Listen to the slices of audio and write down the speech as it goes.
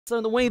So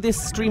the way this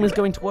stream is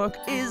going to work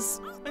is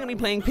I'm going to be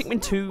playing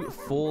Pikmin 2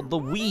 for the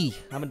Wii.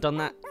 I haven't done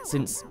that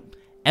since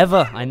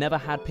ever. I never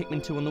had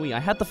Pikmin 2 on the Wii. I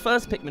had the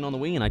first Pikmin on the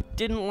Wii and I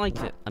didn't like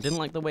it. I didn't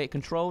like the way it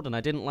controlled and I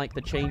didn't like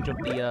the change of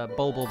the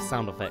bulb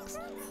sound effects.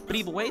 But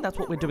either way, that's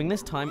what we're doing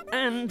this time,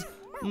 and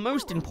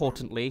most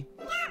importantly,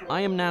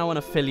 I am now an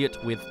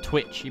affiliate with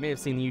Twitch. You may have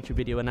seen the YouTube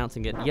video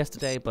announcing it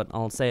yesterday, but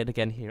I'll say it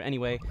again here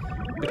anyway.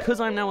 Because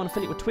I'm now an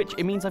affiliate with Twitch,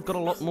 it means I've got a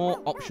lot more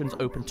options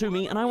open to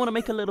me, and I want to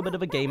make a little bit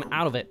of a game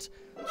out of it.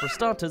 For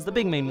starters, the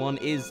big main one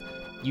is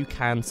you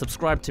can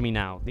subscribe to me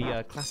now.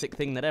 The classic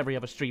thing that every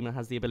other streamer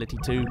has the ability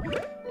to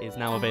is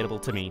now available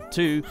to me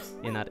too,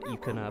 in that you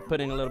can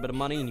put in a little bit of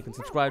money and you can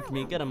subscribe to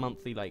me, get a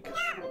monthly, like,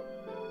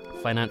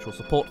 financial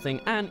support thing,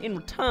 and in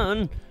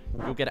return,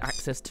 you'll get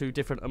access to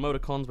different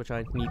emoticons, which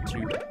I need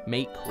to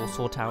make or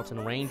sort out and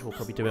arrange. We'll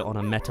probably do it on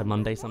a Meta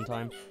Monday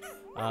sometime.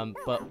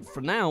 But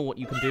for now, what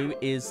you can do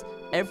is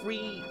every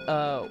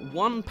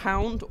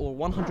 £1 or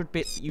 100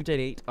 bits that you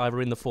donate,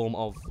 either in the form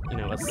of, you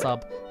know, a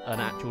sub,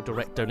 an actual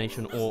direct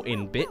donation, or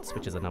in bits,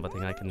 which is another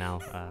thing I can now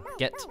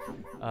get,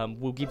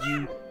 will give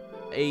you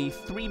a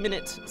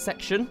 3-minute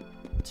section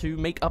to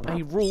make up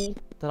a rule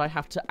that I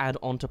have to add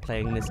on to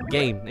playing this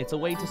game. It's a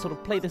way to sort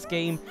of play this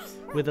game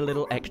with a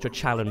little extra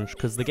challenge,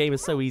 because the game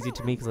is so easy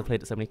to me because I've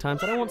played it so many times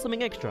that I want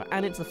something extra,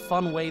 and it's a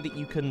fun way that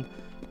you can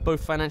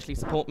both financially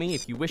support me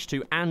if you wish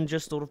to, and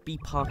just sort of be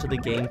part of the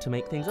game to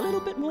make things a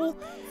little bit more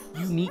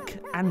unique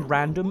and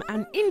random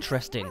and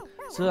interesting.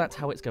 So that's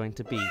how it's going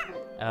to be.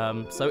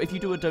 So if you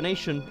do a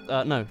donation,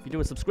 if you do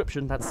a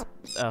subscription, that's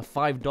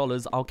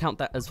 $5, I'll count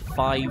that as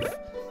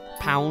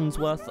 £5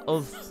 worth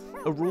of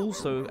a rule.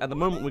 So at the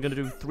moment we're going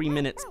to do 3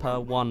 minutes per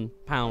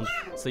 £1,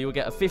 so you'll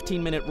get a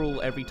 15-minute rule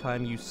every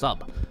time you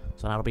sub.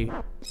 So that'll be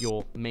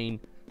your main,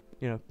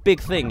 you know, big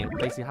thing. It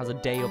basically has a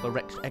day of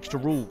a extra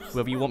rule.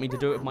 Whether you want me to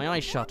do it with my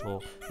eyes shut, or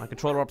my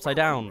controller upside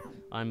down,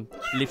 I'm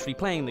literally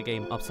playing the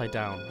game upside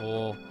down,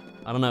 or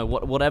I don't know,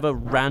 whatever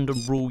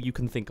random rule you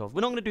can think of.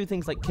 We're not going to do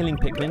things like killing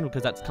Pikmin,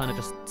 because that's kind of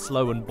just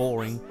slow and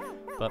boring,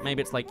 but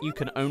maybe it's like you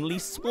can only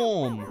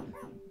swarm.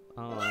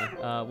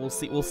 We'll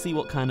see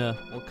what kind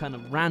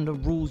of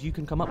random rules you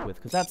can come up with,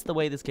 because that's the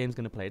way this game's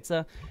going to play. It's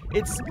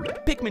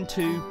Pikmin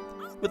 2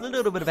 with a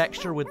little bit of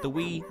extra with the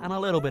Wii and a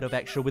little bit of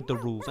extra with the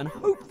rules, and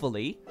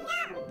hopefully,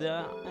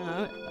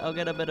 I'll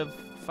get a bit of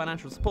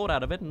financial support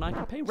out of it, and I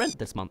can pay rent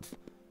this month.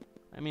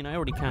 I mean, I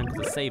already can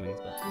because of savings,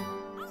 but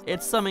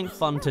it's something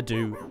fun to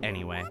do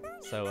anyway.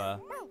 So,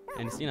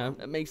 and it's, you know,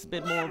 it makes a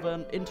bit more of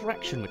an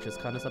interaction, which is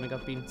kind of something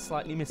I've been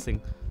slightly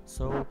missing.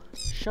 So,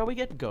 shall we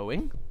get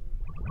going?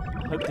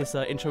 I hope this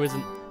intro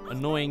isn't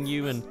annoying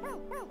you and...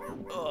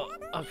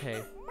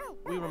 okay.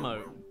 Wii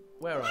Remote,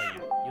 where are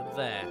you? You're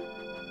there.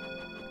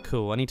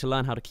 Cool, I need to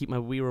learn how to keep my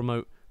Wii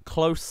Remote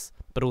close,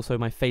 but also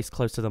my face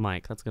close to the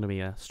mic. That's going to be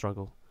a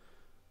struggle.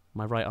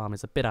 My right arm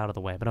is a bit out of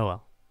the way, but oh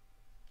well.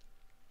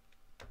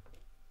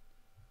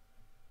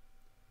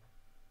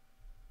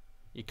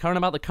 You're current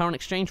about the current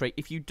exchange rate.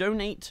 If you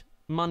donate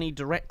money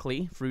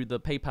directly through the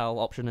PayPal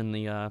option in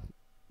the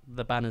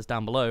banners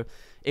down below,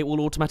 it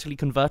will automatically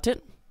convert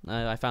it.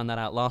 I found that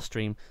out last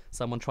stream.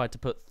 Someone tried to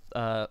put,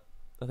 I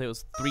think it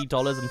was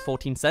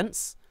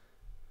 $3.14,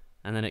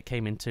 and then it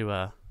came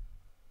into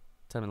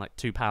something like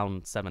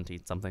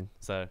 £2.70 something.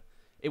 So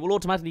it will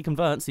automatically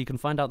convert, so you can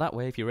find out that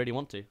way if you really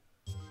want to.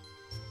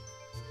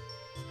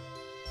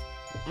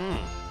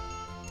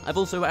 I've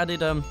also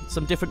added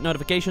some different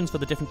notifications for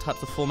the different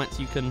types of formats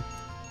you can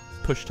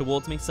push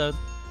towards me, so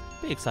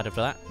be excited for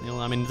that. You know,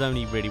 I mean, there's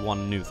only really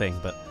one new thing,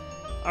 but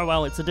oh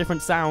well, it's a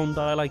different sound.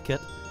 I like it.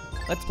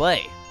 Let's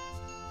play.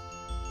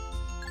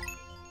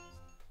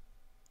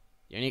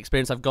 The only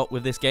experience I've got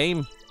with this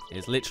game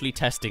is literally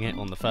testing it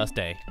on the first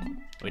day,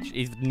 which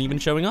isn't even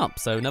showing up,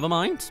 so never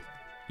mind.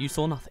 You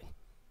saw nothing.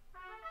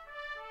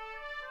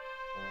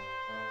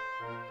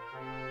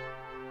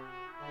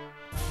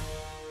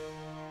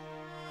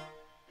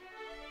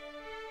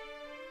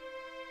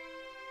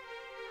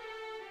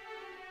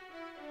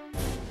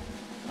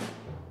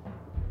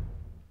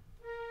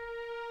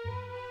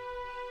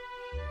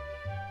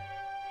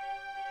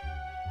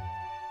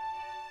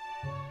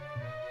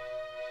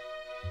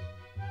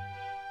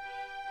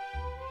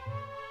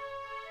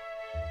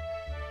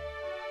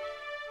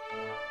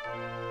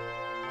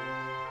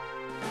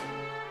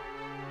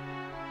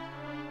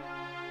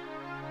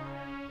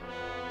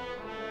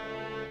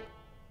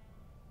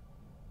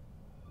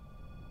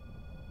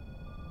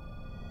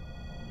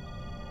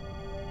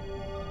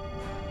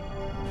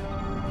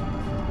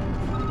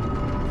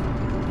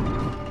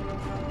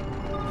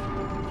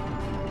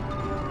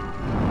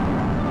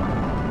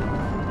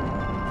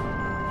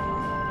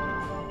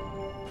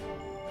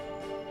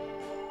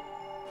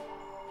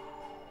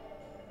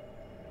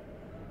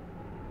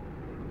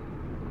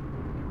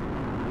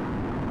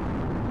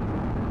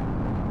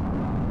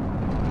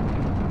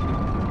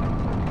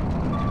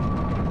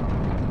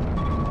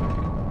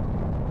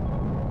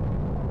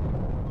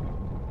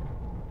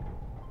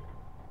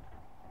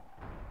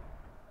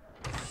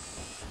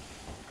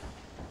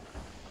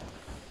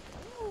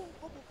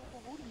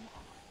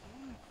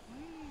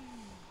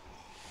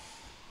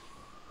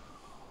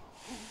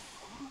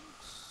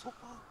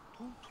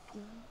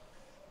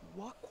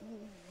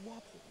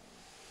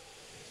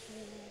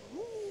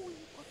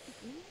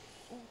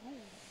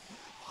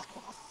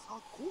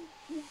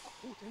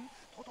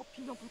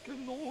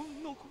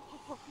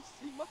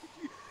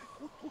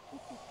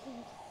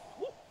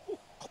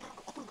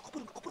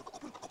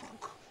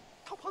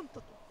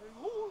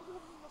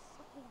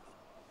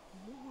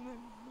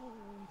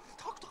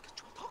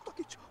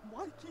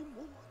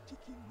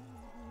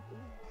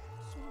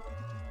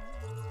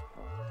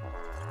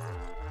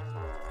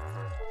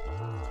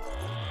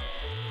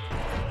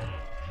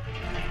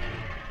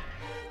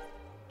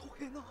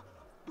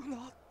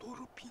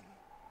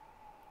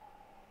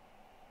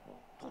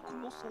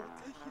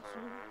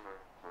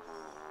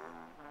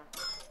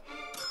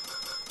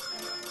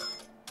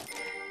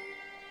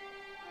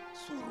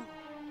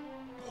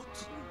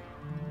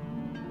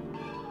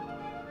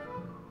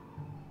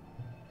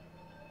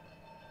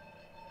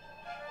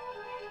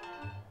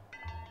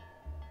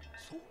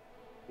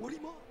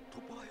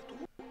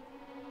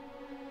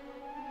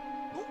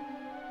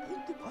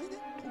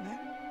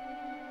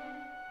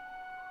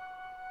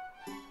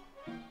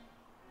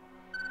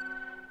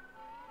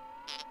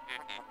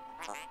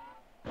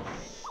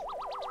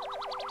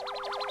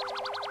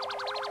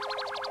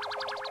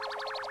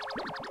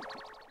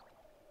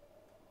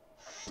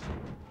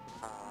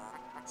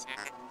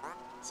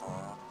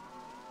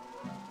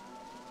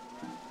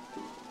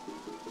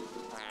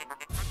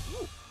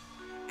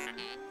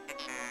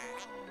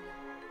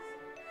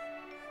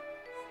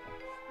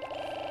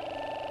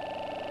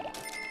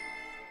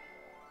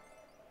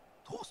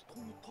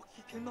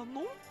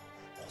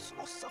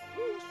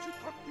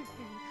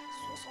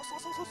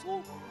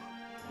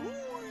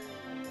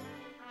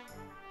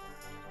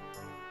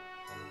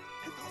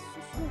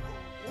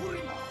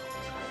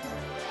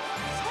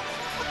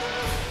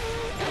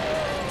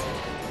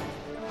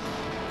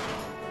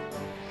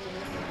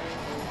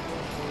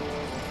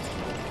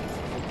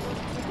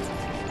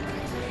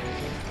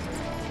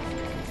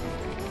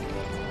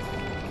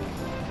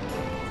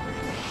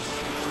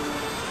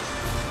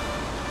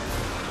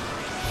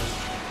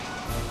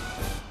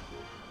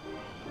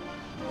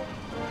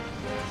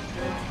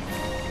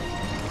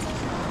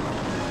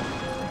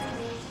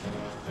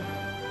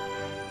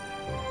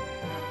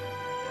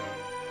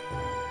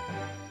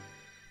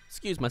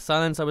 Excuse my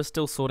silence, I was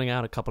still sorting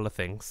out a couple of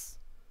things.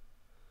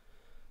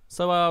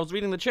 So I was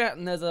reading the chat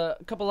and there's a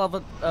couple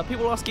other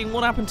people asking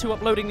what happened to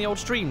uploading the old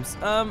streams.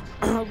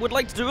 Would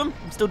like to do them,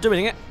 I'm still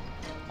doing it.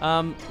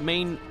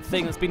 Main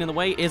thing that's been in the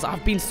way is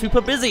I've been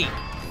super busy.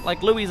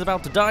 Like Louis is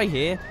about to die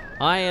here,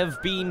 I have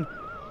been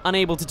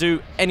unable to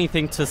do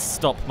anything to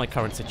stop my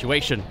current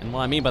situation. And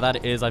what I mean by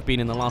that is I've been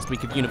in the last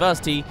week of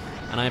university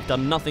and I've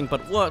done nothing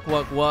but work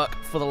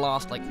for the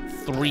last like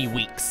 3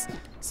 weeks.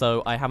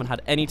 So I haven't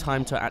had any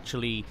time to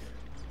actually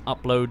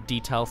upload,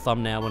 detail,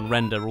 thumbnail, and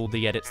render all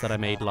the edits that I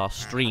made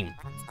last stream.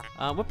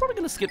 We're probably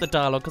going to skip the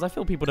dialogue because I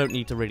feel people don't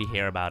need to really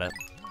hear about it.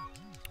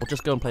 Or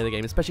just go and play the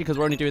game, especially because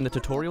we're only doing the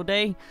tutorial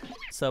day.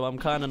 So I'm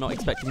kind of not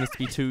expecting this to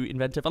be too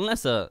inventive,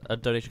 unless a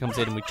donation comes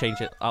in and we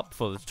change it up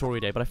for the tutorial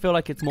day. But I feel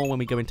like it's more when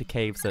we go into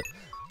caves that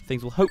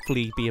things will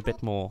hopefully be a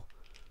bit more...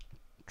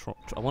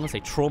 I want to say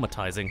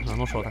traumatizing. I'm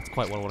not sure if that's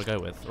quite what I want to go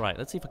with. Right,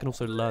 let's see if I can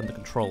also learn the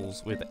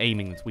controls with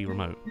aiming this Wii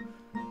remote.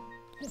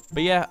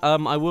 But yeah,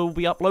 I will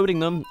be uploading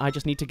them. I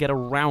just need to get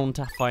around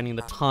to finding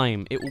the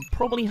time. It will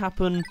probably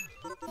happen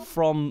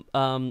from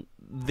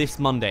this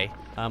Monday.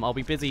 I'll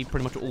be busy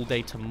pretty much all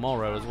day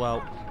tomorrow as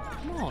well.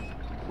 Come on,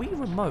 Wii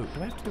remote.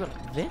 Do I have to do it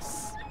like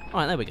this?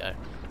 Alright, there we go.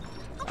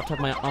 I have to have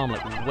my arm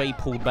like way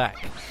pulled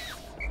back.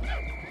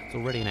 It's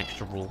already an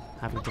extra rule,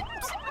 having to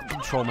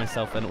control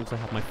myself and also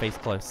have my face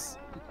close.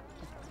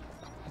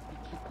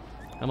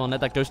 Come on, let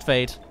that ghost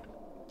fade.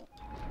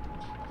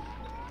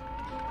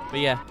 But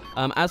yeah,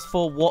 as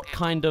for what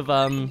kind of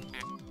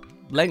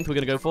length we're going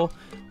to go for,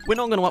 we're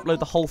not going to upload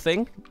the whole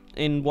thing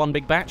in one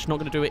big batch. Not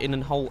going to do it in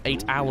a whole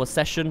 8-hour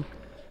session,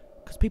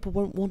 because people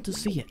won't want to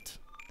see it.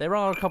 There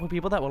are a couple of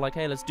people that were like,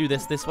 hey, let's do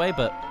this way,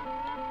 but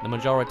the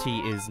majority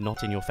is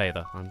not in your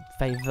favor.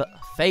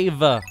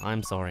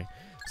 I'm sorry.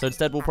 So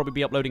instead, we'll probably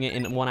be uploading it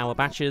in 1-hour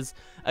batches.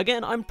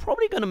 Again, I'm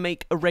probably going to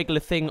make a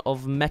regular thing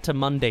of Meta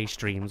Monday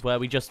streams, where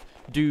we just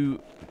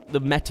do the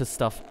meta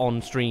stuff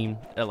on stream,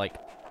 like,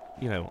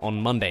 you know,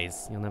 on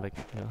Mondays. You'll never...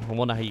 I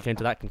wonder how you came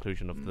to that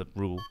conclusion of the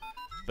rule.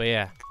 But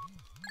yeah.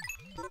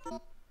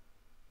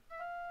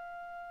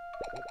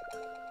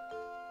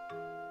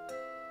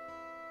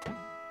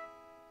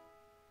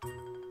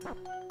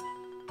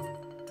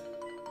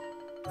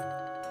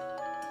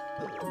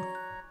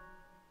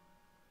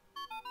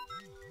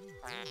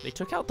 They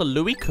took out the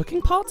Louis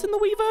cooking parts in the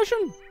Wii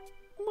version?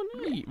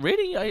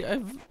 Really? Are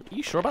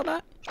you sure about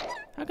that?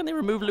 How can they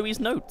remove Louis'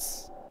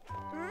 notes?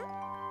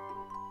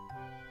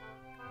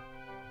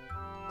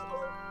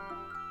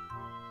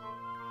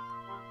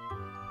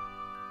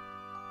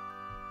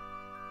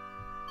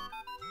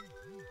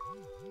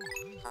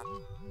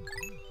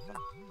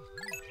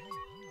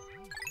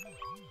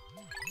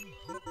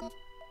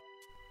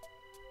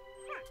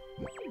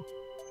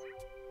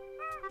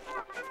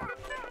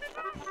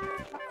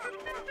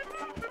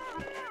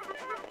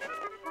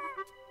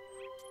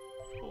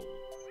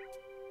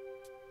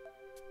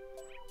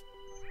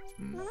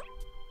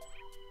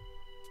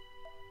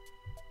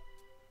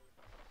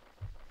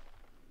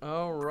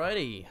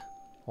 Alrighty.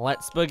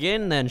 Let's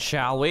begin then,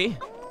 shall we?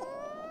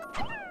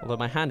 Although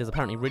my hand is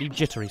apparently really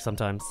jittery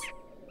sometimes.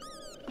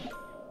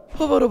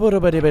 But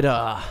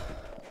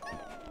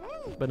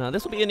no,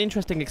 this will be an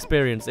interesting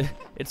experience.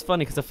 It's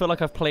funny because I feel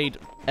like I've played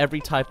every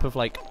type of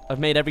I've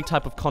made every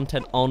type of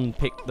content on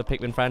the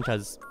Pikmin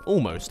franchise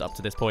almost up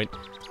to this point.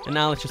 And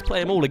now let's just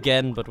play them all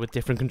again, but with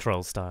different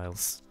control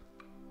styles.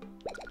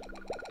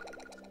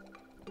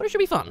 But it should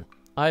be fun.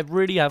 I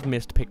really have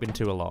missed Pikmin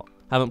 2 a lot.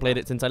 Haven't played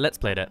it since I Let's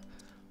Played it.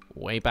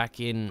 Way back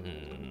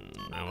in...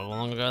 how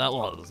long ago that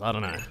was? I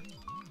don't know.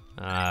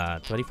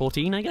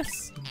 2014, I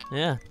guess?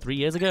 Yeah, 3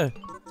 years ago.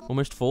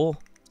 Almost 4.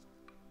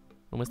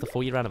 Almost the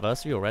 4-year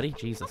anniversary already?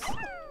 Jesus.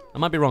 I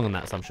might be wrong on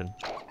that assumption.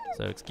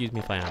 So excuse me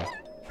if I am.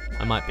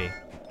 I might be.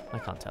 I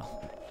can't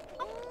tell.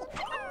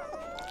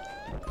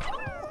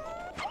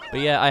 But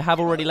yeah, I have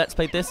already Let's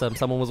Played this.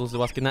 Someone was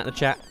also asking that in the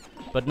chat.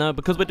 But no,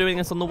 because we're doing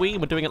this on the Wii,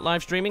 we're doing it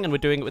live streaming, and we're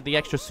doing it with the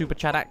extra Super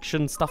Chat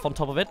action stuff on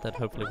top of it, that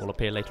hopefully will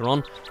appear later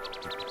on.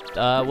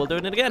 We're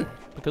doing it again.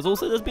 Because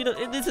also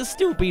this has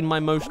still been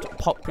my most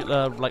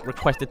popular,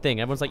 requested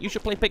thing. Everyone's like, you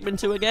should play Pikmin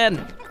 2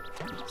 again.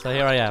 So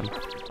here I am.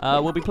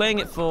 We'll be playing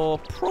it for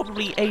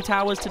probably 8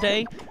 hours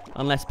today,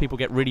 unless people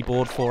get really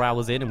bored 4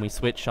 hours in and we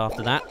switch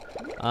after that.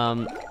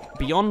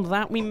 Beyond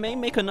that, we may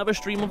make another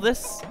stream of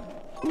this.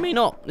 We may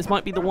not. This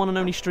might be the one and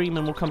only stream,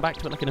 and we'll come back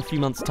to it in a few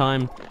months'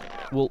 time.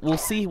 We'll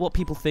see what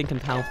people think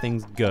and how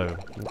things go,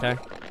 okay?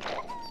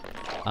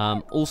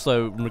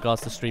 Also, in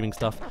regards to streaming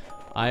stuff,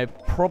 I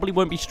probably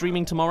won't be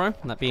streaming tomorrow,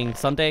 that being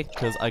Sunday,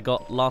 because I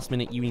got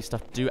last-minute uni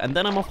stuff to do, and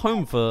then I'm off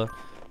home for,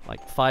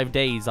 5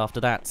 days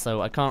after that,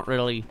 so I can't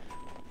really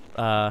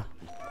run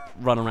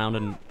around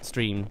and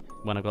stream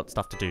when I've got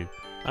stuff to do.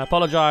 I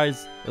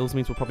apologize. It also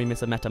means we'll probably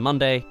miss a Meta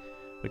Monday,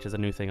 which is a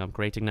new thing I'm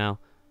creating now,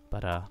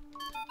 but,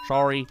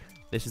 sorry,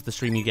 this is the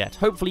stream you get.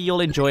 Hopefully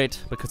you'll enjoy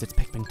it, because it's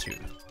Pikmin 2.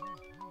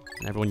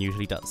 And everyone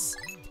usually does.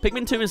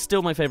 Pikmin 2 is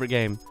still my favorite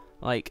game.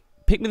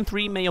 Pikmin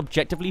 3 may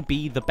objectively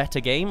be the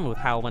better game with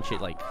how much it,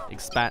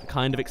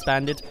 kind of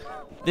expanded.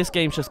 This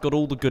game's just got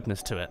all the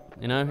goodness to it,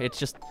 you know? It's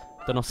just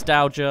the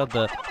nostalgia,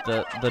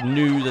 the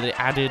new that it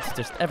added,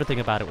 just everything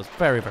about it was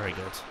very, very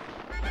good.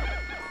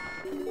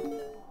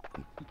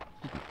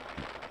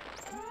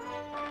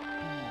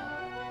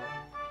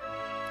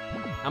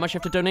 How much you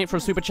have to donate for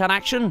a Super Chat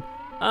action?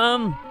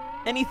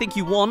 Anything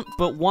you want,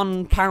 but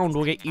 £1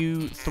 will get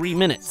you 3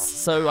 minutes.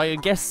 So I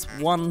guess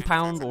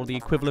 £1 or the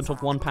equivalent of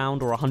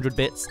 £1 or 100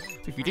 bits.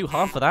 If you do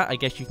half of that, I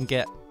guess you can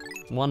get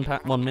 1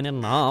 minute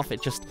and a half.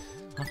 It just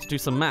have to do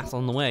some math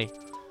on the way.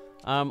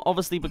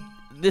 Obviously, but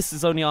this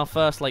is only our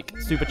first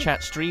Super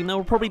Chat stream. There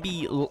will probably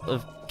be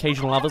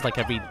occasional others,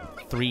 every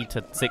 3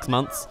 to 6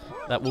 months,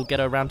 that we'll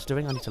get around to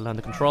doing. I need to learn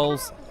the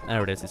controls.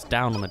 There it is. It's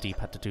down on the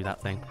D-pad to do that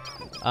thing.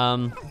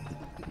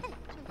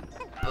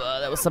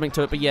 There was something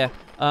to it, but yeah.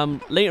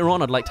 Later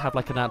on, I'd like to have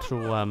an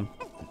actual,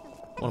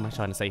 what am I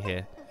trying to say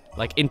here?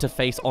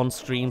 Interface on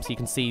stream so you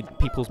can see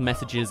people's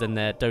messages and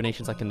their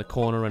donations in the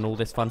corner and all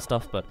this fun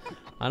stuff, but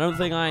I don't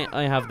think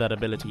I have that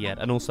ability yet.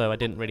 And also, I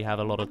didn't really have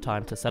a lot of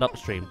time to set up the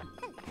stream.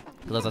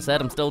 Because as I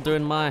said, I'm still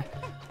doing my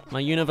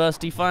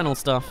university final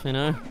stuff, you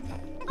know?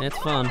 It's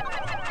fun.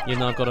 Even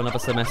though I've got another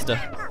semester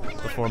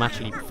before I'm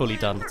actually fully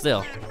done, but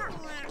still.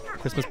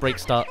 Christmas break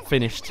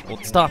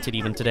started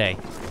even today.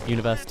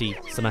 University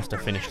semester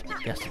finished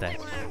yesterday.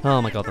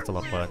 Oh my god, that's a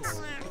lot of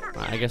words.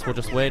 Right, I guess we'll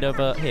just wait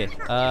over here.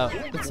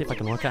 Let's see if I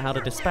can work out how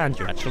to disband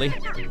you, actually.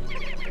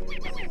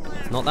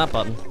 It's not that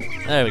button.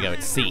 There we go,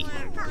 it's C.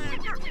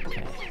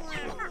 Okay.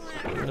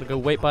 I'm gonna go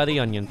wait by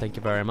the onion, thank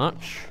you very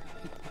much.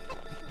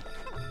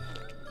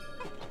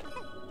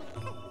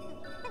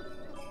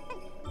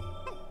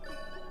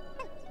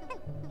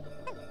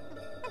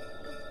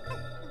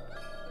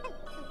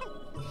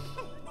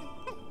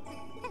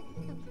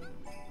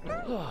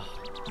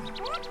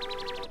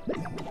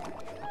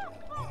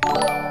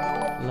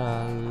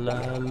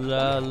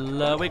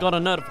 We got a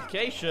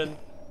notification.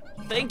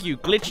 Thank you,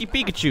 Glitchy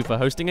Pikachu, for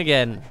hosting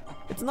again.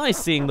 It's nice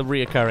seeing the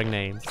reoccurring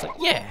names. It's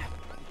yeah,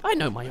 I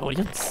know my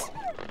audience.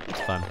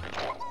 It's fun.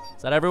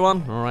 Is that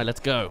everyone? All right, let's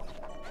go.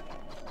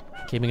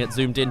 Keeping it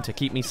zoomed in to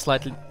keep me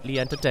slightly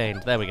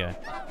entertained. There we go.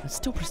 I'm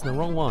still pressing the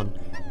wrong one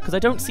because I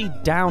don't see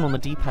down on the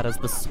D-pad as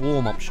the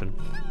swarm option.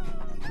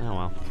 Oh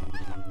well.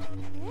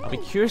 I'll be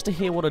curious to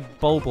hear what a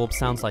Bulborb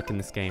sounds like in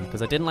this game,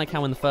 because I didn't like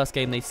how in the first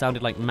game they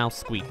sounded like mouse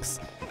squeaks.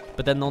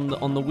 But then on the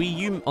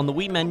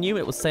Wii menu,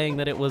 it was saying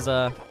that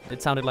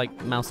it sounded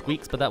like mouse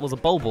squeaks, but that was a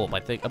Bulborb, I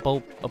think, a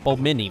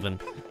Bulbmin even.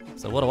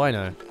 So what do I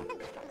know?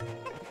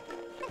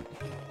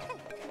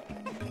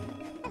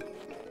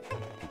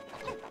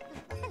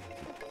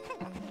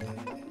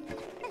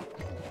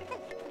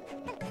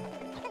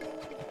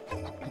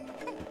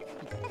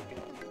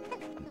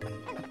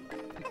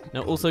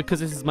 Now, also, because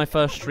this is my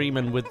first stream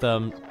and with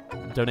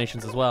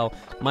donations as well,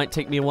 might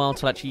take me a while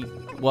to actually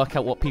work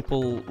out what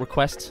people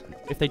request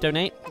if they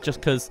donate, just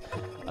because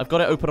I've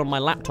got it open on my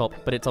laptop,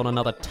 but it's on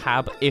another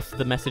tab if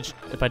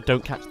I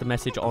don't catch the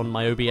message on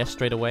my OBS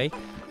straight away.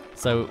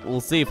 So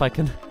we'll see if I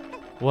can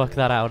work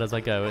that out as I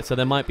go. So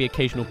there might be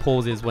occasional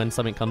pauses when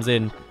something comes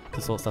in,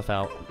 to sort stuff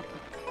out.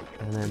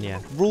 And then, yeah.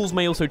 Rules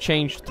may also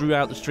change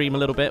throughout the stream a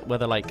little bit,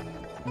 whether, like,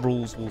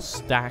 rules will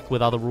stack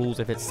with other rules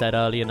if it's said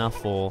early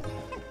enough or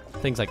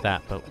things like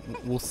that. But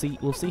we'll see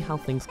how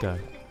things go.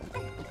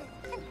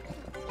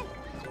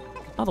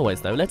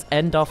 Otherwise, though, let's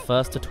end our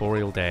first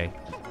tutorial day.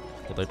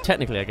 Although,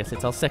 technically, I guess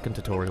it's our second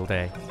tutorial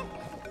day.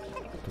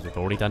 Because we've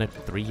already done it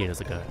 3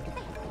 years ago.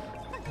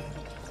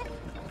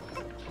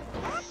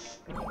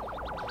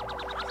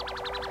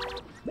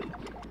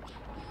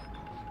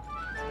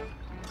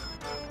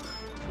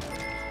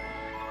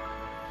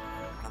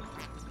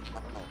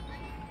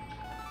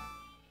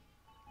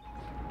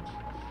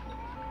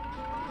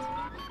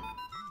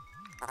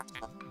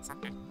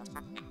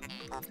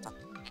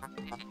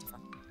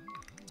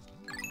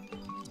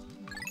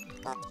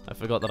 I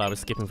forgot that I was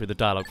skipping through the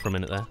dialogue for a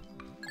minute there.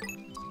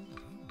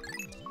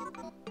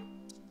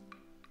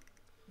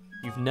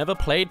 You've never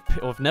played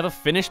or never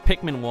finished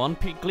Pikmin 1,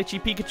 Glitchy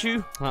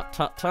Pikachu? Tut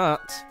tut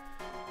tut.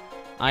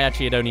 I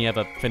actually had only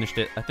ever finished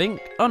it, I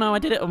think. Oh no, I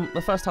did it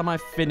the first time I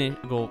finished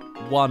or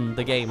won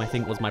the game, I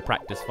think, was my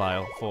practice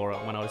file for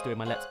when I was doing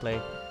my Let's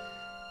Play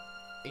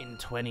in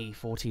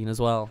 2014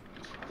 as well.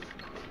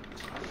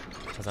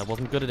 Because I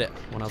wasn't good at it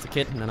when I was a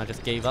kid, and then I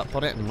just gave up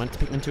on it and went to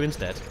Pikmin 2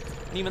 instead.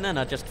 And even then,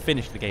 I just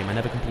finished the game. I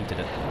never completed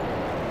it.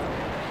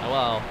 Oh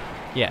well.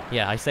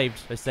 Yeah. I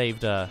saved. Beat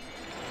the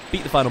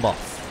final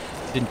boss.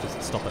 Didn't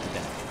just stop at the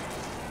death.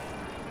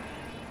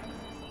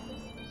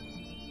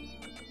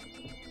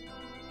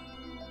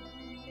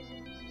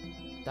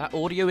 That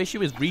audio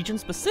issue is region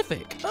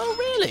specific. Oh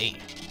really?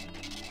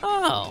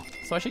 Oh,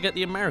 so I should get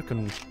the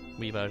American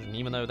Wii version,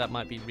 even though that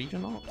might be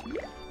regional.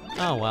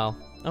 Oh well.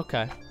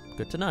 Okay.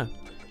 Good to know.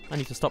 I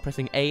need to stop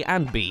pressing A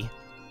and B.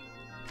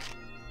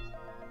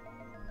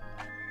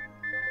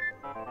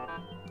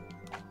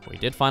 We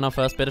did find our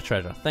first bit of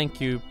treasure.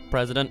 Thank you,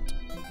 President.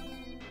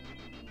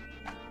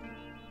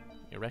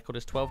 Your record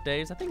is 12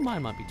 days? I think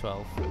mine might be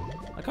 12.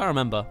 I can't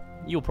remember.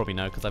 You'll probably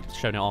know because I've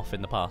shown it off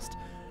in the past.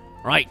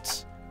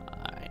 Right.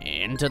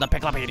 Into the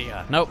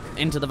Picklopedia. Nope.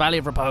 Into the Valley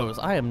of Repose.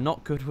 I am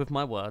not good with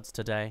my words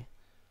today.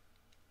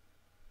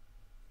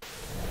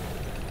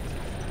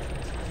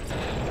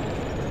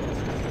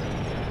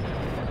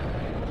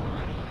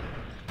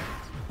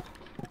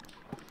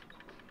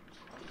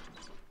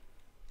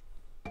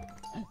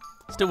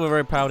 Still, we're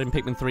very proud in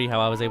Pikmin 3 how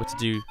I was able to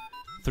do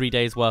 3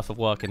 days worth of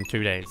work in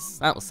 2 days.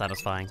 That was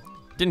satisfying.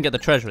 Didn't get the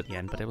treasure at the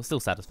end, but it was still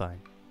satisfying.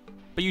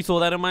 But you saw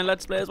that in my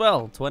Let's Play as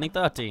well,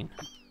 2013.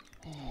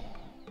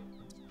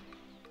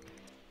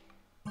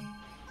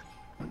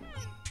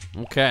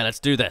 Okay, let's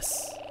do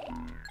this.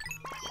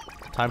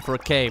 Time for a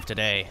cave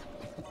today.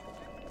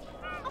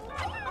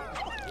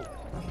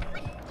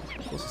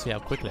 Let's see how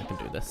quickly I can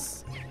do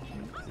this.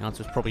 The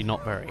answer is probably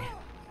not very.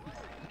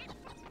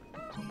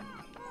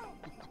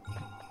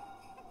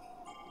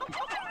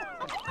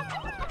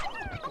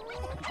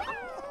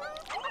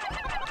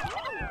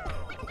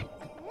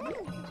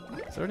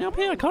 Is there any up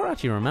here? I can't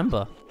actually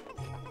remember.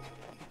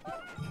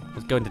 I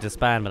was going to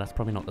disband, but that's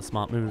probably not the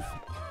smart move.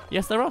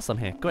 Yes, there are some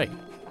here. Great.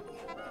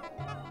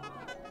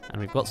 And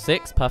we've got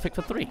 6. Perfect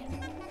for 3.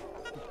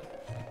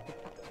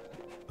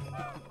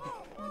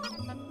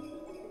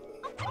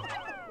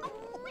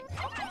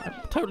 I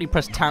totally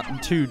pressed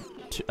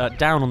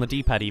down on the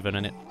D-pad even,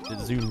 and it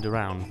zoomed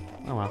around.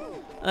 Oh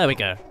well. There we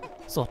go.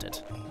 Sorted.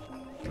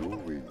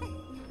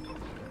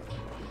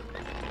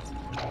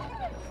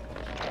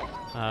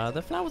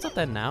 The flower's up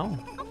there now.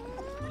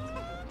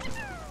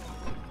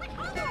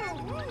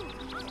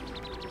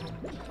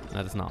 No,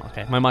 there's not.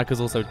 Okay. My mic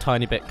is also a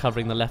tiny bit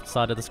covering the left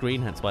side of the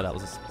screen, hence why that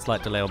was a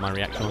slight delay on my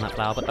reaction on that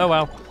flower, but oh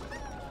well.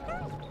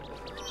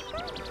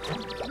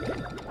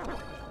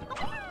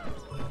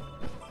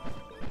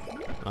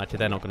 Actually,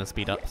 they're not going to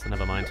speed up, so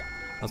never mind.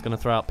 I was going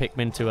to throw out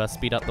Pikmin to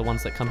speed up the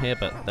ones that come here,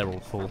 but they're all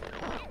full.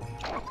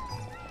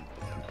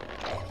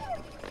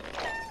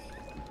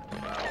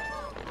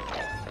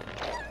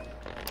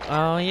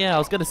 Oh yeah, I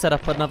was going to set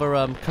up another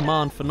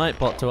command for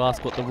Nightbot to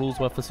ask what the rules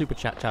were for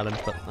SuperChat challenge,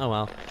 but oh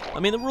well. I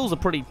mean, the rules are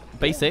pretty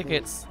basic.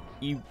 It's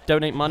you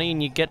donate money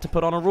and you get to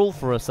put on a rule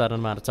for a certain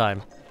amount of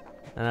time.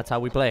 And that's how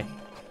we play.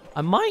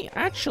 I might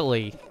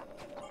actually...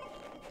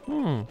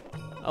 Oh,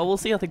 we'll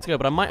see how things go,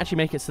 but I might actually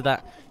make it so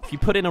that if you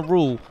put in a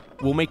rule,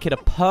 we'll make it a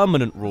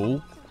permanent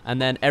rule,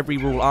 and then every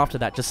rule after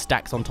that just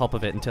stacks on top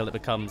of it until it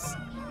becomes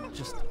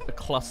just a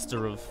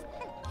cluster of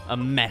a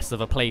mess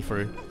of a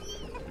playthrough.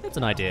 It's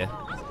an idea.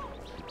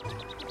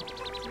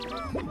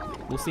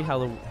 We'll see how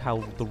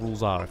the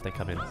rules are if they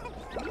come in.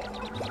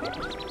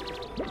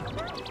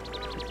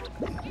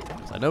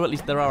 So I know at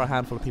least there are a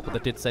handful of people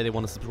that did say they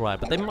want to subscribe,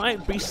 but they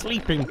might be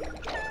sleeping.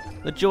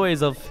 The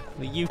joys of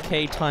the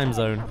UK time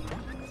zone.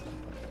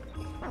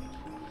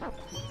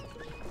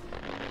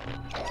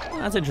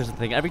 That's an interesting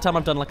thing. Every time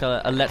I've done like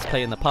a Let's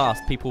Play in the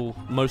past,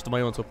 most of my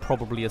audience were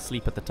probably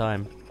asleep at the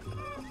time.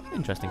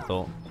 Interesting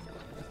thought.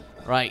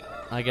 Right,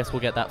 I guess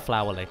we'll get that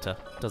flower later.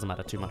 Doesn't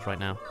matter too much right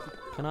now.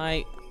 Can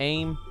I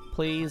aim,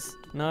 please?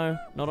 No,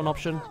 not an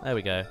option. There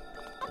we go.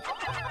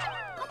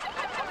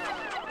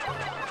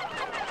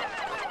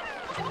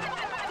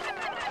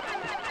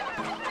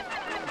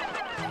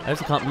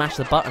 also can't mash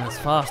the button as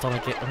fast on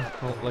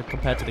like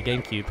compared to the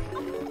GameCube.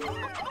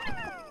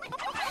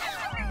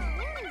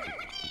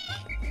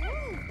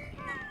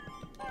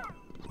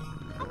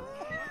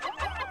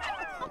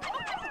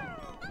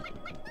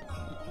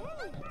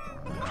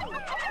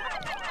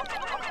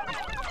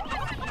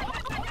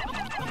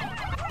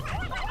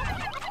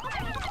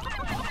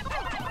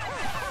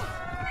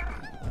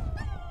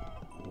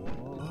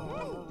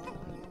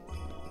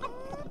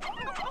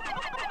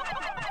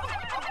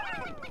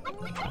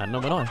 No,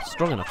 we're not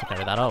strong enough to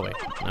carry that, are we?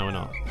 No, we're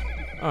not.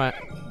 Alright.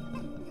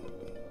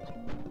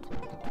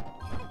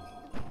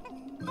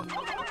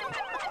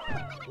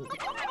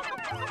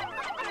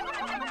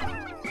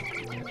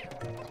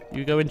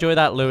 You go enjoy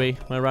that, Louie.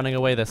 We're running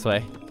away this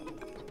way.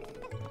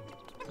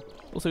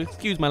 Also,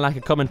 excuse my lack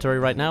of commentary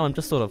right now. I'm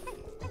just sort of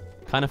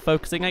kind of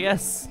focusing, I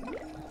guess.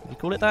 Would you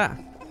call it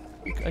that?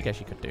 I guess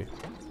you could do.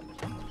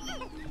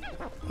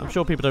 I'm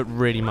sure people don't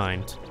really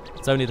mind.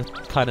 It's only the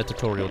kind of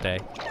tutorial day.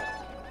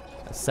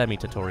 A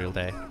semi-tutorial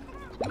day.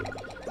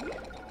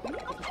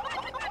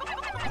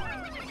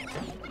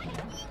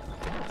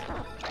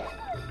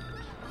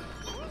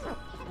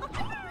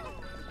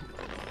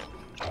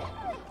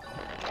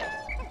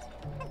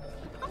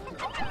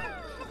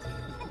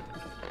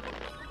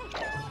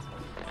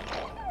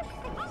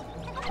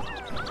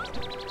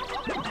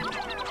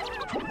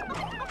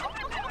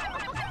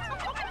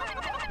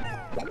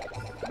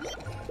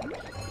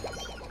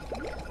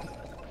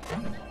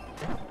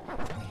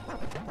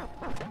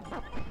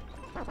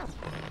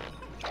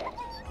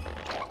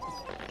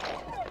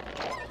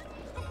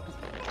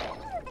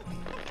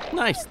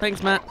 Nice,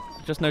 thanks Matt.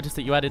 Just noticed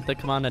that you added the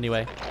command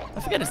anyway. I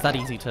forget it's that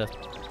easy to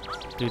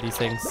do these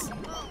things.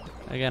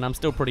 Again, I'm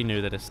still pretty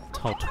new to this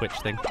whole Twitch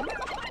thing.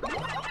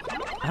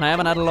 And I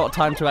haven't had a lot of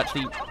time to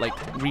actually like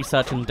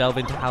research and delve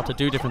into how to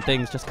do different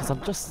things just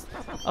because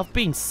I've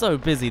been so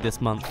busy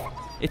this month.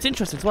 It's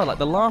interesting as well, like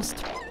the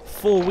last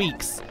 4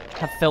 weeks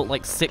have felt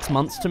like 6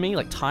 months to me.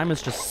 Like time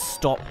has just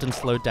stopped and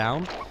slowed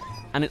down.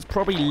 And it's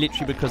probably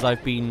literally because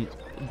I've been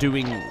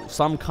doing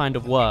some kind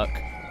of work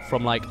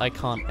from like, I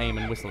can't aim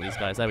and whistle at these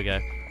guys, there we go.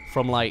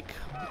 From like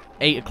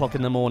 8 o'clock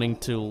in the morning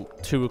till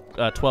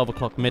 12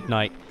 o'clock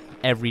midnight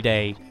every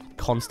day,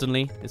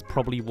 constantly, is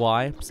probably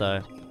why.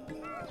 So,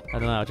 I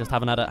don't know, I just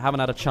haven't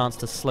had a chance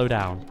to slow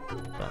down.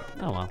 But,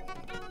 oh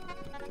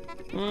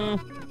well.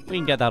 We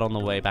can get that on the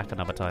way back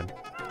another time.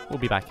 We'll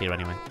be back here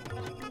anyway.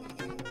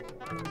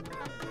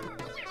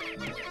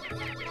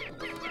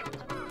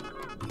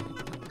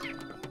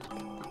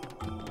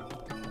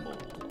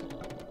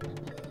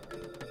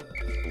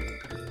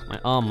 My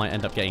arm might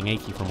end up getting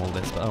achy from all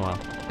this, but oh well.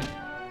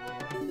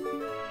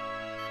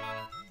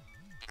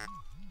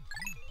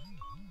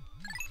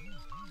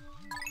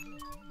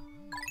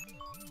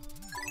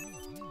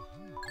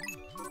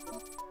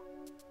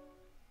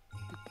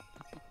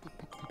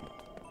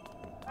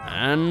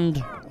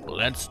 And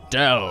let's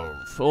delve.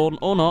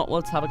 Or not,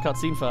 let's have a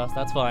cutscene first,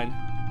 that's fine.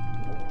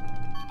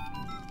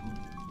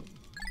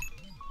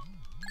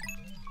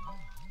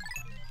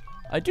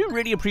 I do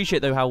really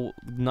appreciate, though, how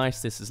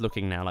nice this is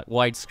looking now, like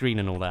widescreen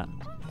and all that.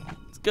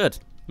 It's good.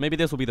 Maybe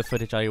this will be the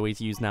footage I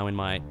always use now in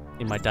my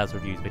Daz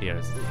Reviews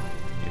videos,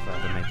 if I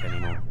ever make any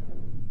more.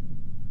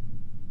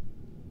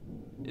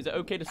 Is it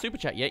okay to super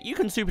chat yet? You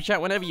can super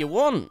chat whenever you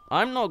want.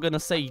 I'm not gonna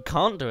say you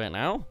can't do it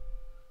now.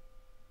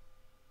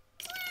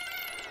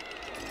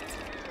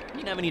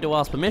 You never need to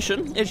ask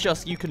permission. It's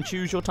just you can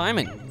choose your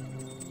timing.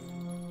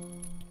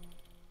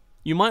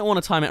 You might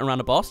want to time it around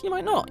a boss. You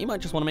might not. You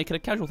might just want to make it a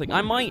casual thing.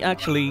 I might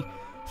actually,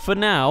 for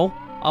now,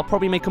 I'll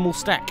probably make them all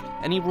stack.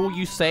 Any rule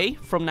you say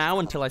from now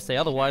until I say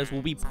otherwise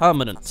will be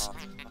permanent.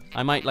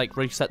 I might like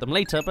reset them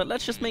later, but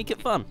let's just make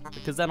it fun,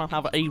 because then I'll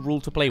have a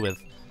rule to play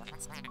with.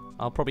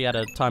 I'll probably add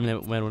a time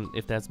limit when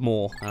if there's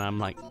more and I'm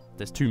like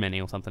there's too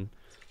many or something.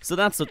 So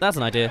that's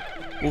an idea.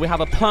 Will we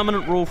have a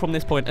permanent rule from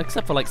this point,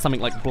 except for like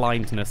something like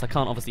blindness? I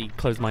can't obviously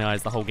close my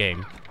eyes the whole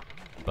game.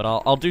 But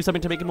I'll do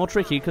something to make it more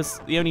tricky, because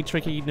the only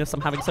trickiness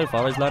I'm having so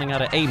far is learning how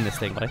to aim this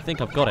thing, but I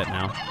think I've got it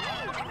now.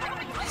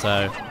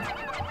 So,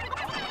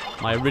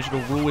 my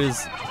original rule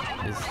is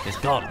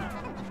gone.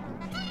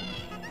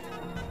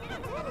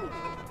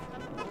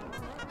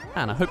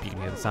 And I hope you can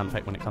hear the sound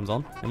effect when it comes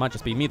on. It might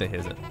just be me that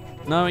hears it.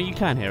 No, you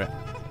can hear it.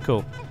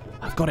 Cool.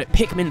 I've got it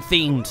Pikmin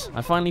themed.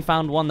 I finally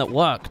found one that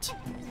worked.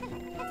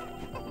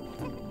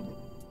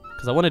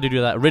 Because I wanted to do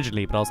that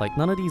originally, but I was like,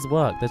 none of these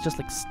work. There's just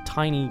like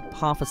tiny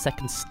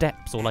half-a-second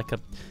steps, or like a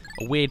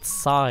weird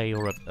sigh,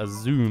 or a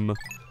zoom.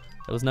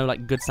 There was no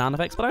like good sound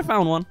effects, but I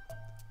found one.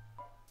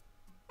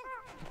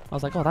 I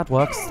was like, oh, that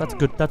works. That's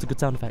good. That's a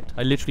good sound effect.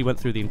 I literally went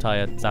through the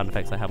entire sound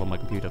effects I have on my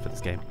computer for this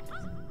game.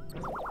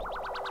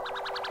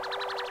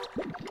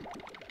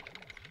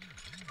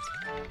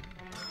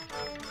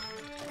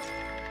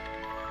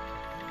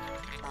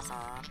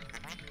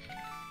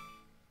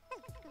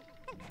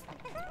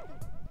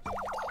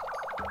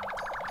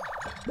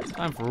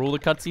 Time for all the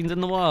cutscenes in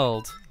the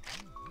world.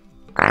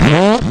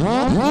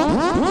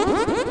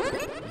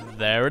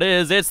 There it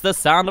is. It's the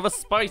sound of a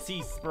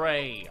spicy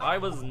spray. I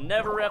was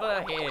never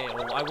ever here.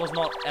 Or I was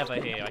not ever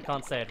here. I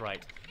can't say it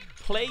right.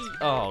 Play.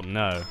 Oh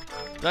no.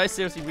 Did I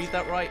seriously read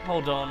that right?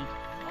 Hold on.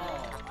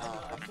 Oh,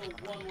 I saw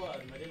one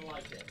word and I didn't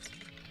like it.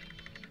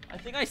 I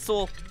think I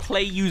saw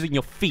play using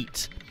your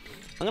feet.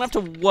 I'm gonna have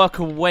to work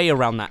a way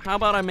around that. How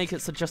about I make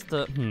it suggest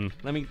the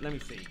let me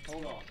see.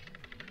 Hold on.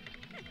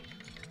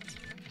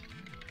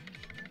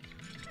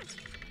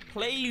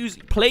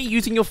 Play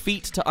using your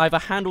feet to either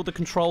handle the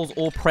controls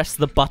or press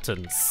the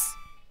buttons.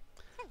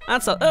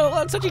 That's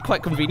actually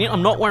quite convenient.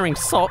 I'm not wearing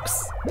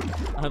socks.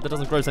 I hope that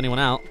doesn't gross anyone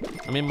out.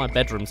 I'm in my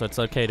bedroom, so it's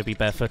okay to be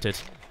barefooted.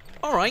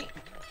 All right,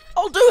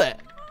 I'll do it.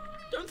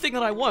 Don't think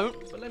that I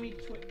won't, but let me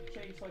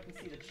change so I can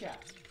see the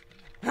chat.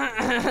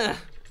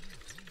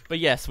 But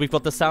yes, we've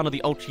got the sound of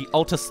the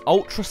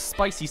ultra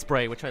spicy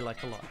spray, which I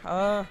like a lot.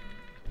 How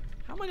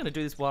am I gonna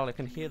do this while I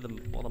can hear them,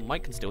 while the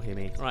mic can still hear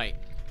me? Right.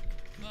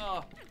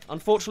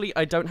 Unfortunately,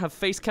 I don't have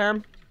face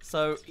cam,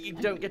 so you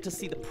don't get to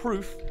see the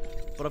proof.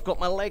 But I've got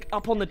my leg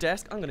up on the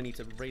desk. I'm gonna need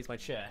to raise my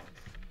chair.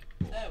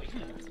 There we go.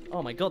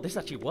 Oh my god, this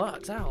actually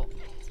works out.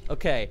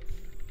 Okay,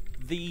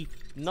 the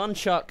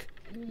nunchuck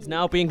is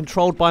now being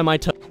controlled by my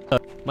toe.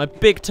 My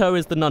big toe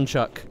is the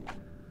nunchuck.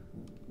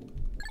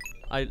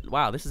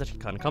 Wow, this is actually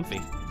kind of comfy.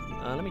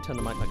 Let me turn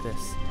the mic like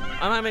this.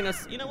 I'm having a.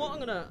 You know what? I'm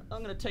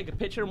gonna take a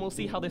picture and we'll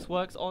see how this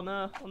works on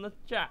the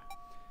chat.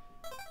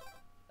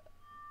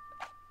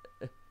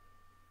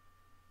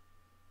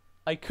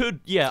 I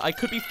could be. You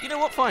know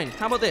what? Fine.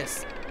 How about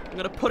this? I'm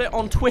gonna put it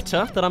on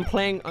Twitter that I'm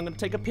playing. I'm gonna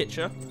take a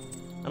picture,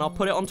 and I'll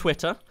put it on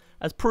Twitter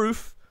as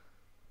proof.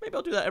 Maybe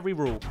I'll do that every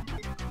rule.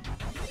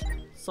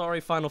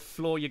 Sorry, Final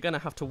Floor. You're gonna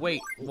have to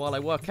wait while I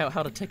work out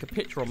how to take a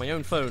picture on my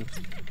own phone.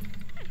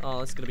 Oh,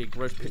 this is gonna be a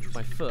gross picture of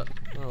my foot.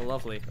 Oh,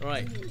 lovely. All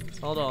right,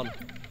 hold on.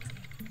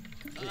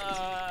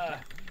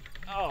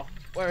 Oh,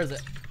 where is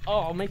it? Oh,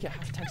 I'll make it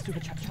hashtag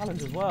SuperChat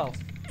challenge as well.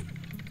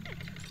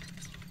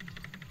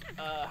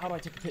 How do I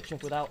take a picture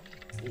without?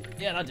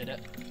 Yeah, I did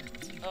it.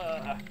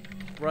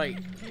 Right.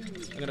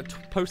 I'm gonna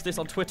post this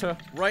on Twitter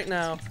right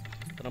now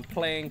that I'm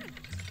playing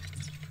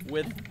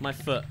with my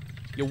foot.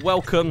 You're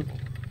welcome.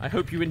 I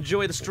hope you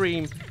enjoy the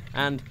stream,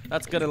 and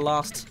that's gonna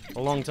last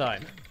a long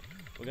time.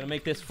 We're gonna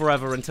make this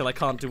forever until I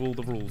can't do all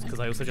the rules, because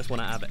I also just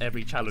want to have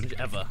every challenge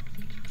ever.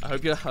 I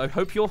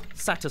hope you're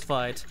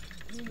satisfied.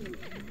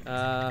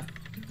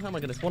 What am I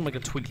gonna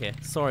tweet here?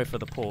 Sorry for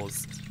the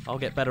pause. I'll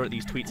get better at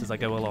these tweets as I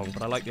go along,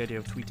 but I like the idea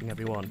of tweeting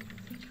everyone.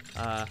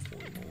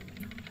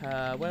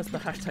 Where's the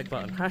hashtag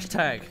button?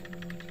 Hashtag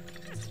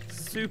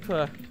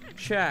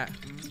SuperChat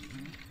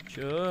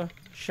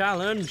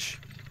challenge.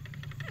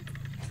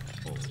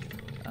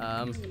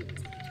 I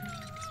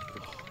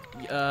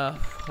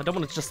don't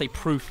want to just say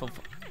proof of.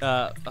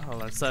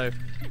 Hold on. So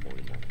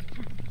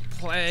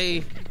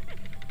play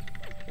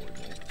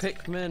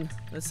Pikmin.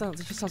 It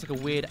just sounds like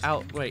a weird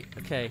out. Wait.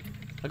 Okay.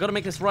 I gotta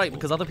make this right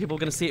because other people are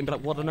gonna see it and be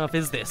like, "What on earth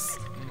is this?"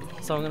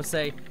 So I'm gonna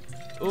say,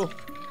 "Oh,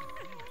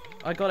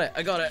 I got it.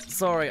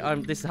 Sorry,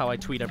 this is how I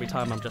tweet every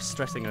time. I'm just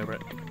stressing over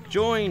it.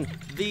 Join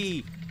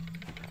the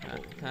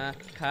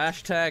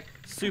hashtag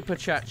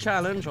SuperChat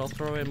challenge. I'll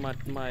throw in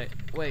my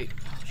wait.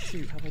 Oh,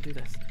 shoot, how do I do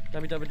this?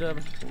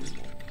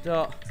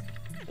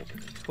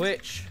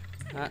 www.twitch.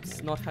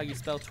 That's not how you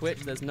spell Twitch.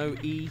 There's no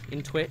E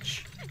in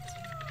Twitch.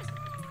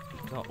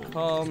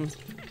 .com/Daz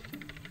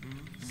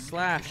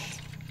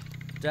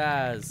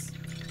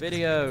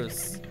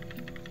videos.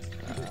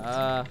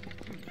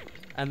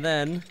 And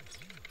then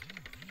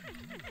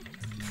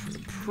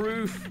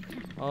proof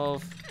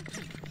of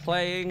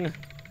playing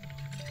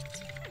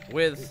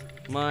with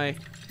my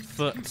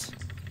foot.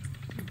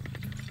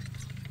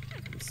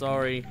 I'm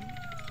sorry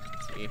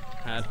you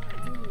had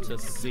to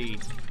see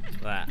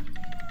that.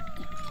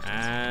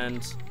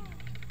 And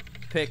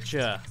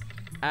picture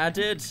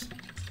added.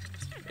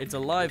 It's a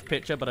live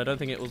picture, but I don't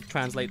think it will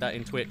translate that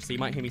in Twitch, so you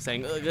might hear me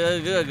saying ugh,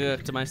 ugh, ugh,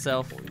 ugh, to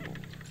myself.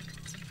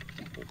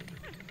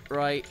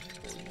 Right.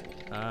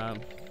 I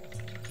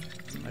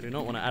do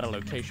not want to add a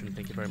location,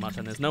 thank you very much,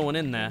 and there's no one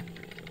in there,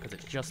 because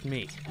it's just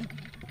me.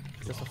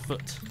 Just a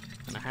foot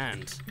and a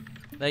hand.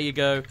 There you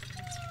go.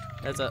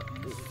 There's a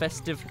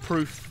festive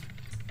proof.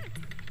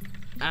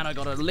 And I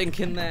got a link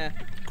in there.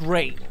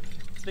 Great.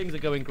 Things are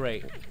going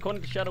great.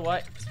 According to Shadow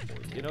White,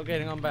 you're not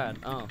getting on bad.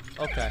 Oh,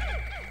 okay.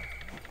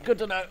 Good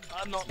to know.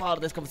 I'm not part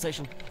of this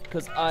conversation.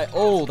 Because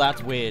oh,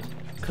 that's weird.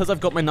 Because I've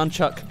got my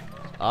nunchuck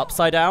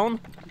upside down,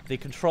 the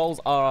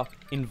controls are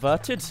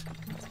inverted.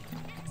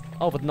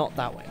 Oh, but not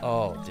that way.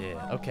 Oh,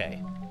 dear.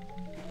 Okay.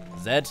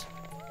 Z.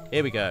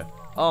 Here we go.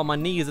 Oh, my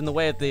knee is in the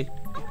way of the...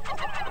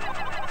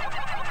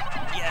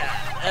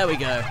 Yeah, there we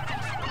go.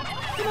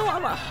 You know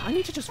what? I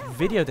need to just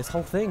video this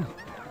whole thing.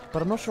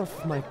 But I'm not sure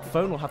if my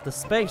phone will have the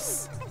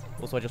space.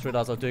 Also, I just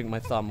realized I was doing my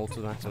thumb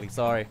automatically.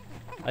 Sorry.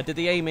 I did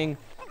the aiming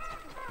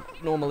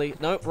normally.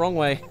 Nope, wrong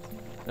way.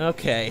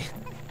 Okay.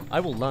 I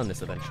will learn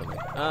this eventually.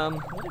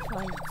 What if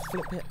I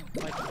flip it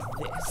like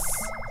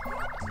this?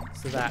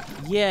 So that...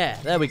 Yeah,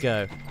 there we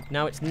go.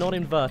 Now it's not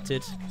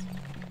inverted.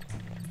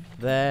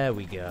 There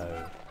we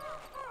go.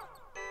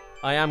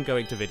 I am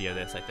going to video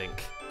this, I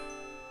think.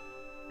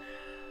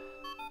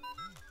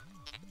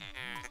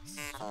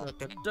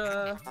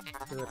 Da.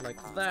 Do it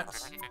like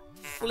that.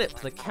 Flip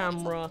the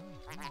camera.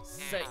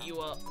 Set you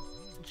up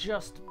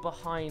just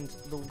behind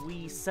the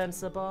Wii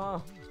sensor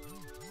bar.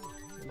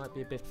 It might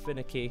be a bit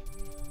finicky.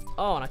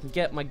 Oh, and I can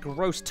get my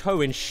gross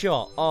toe in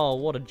shot. Oh,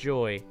 what a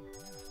joy.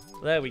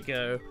 There we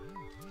go.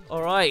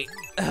 Alright.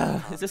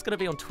 Is this going to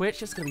be on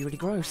Twitch? It's going to be really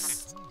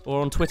gross.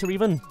 Or on Twitter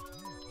even.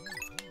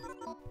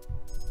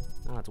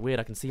 Oh, it's weird.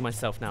 I can see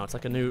myself now. It's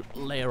like a new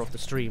layer of the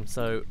stream.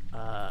 So, what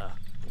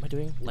am I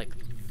doing? Like,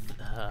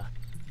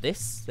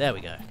 this? There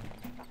we go.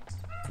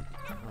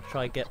 I'll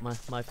try and get my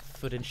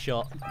foot in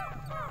shot.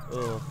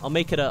 Oh, I'll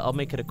make it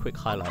a quick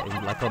highlight,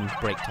 like on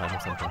break time or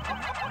something.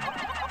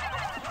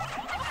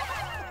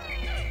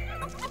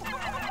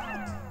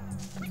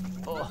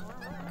 Oh.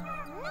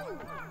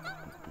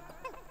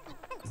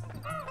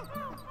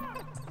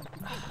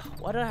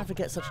 Why do I have to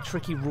get such a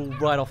tricky rule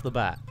right off the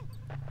bat?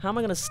 How am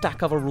I going to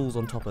stack other rules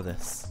on top of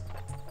this?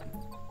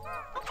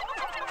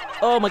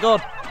 Oh my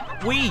god!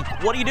 Wii,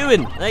 what are you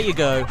doing? There you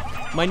go.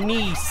 My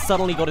knee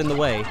suddenly got in the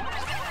way.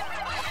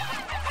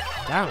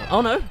 Damn.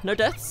 Oh no, no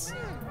deaths.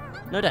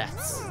 No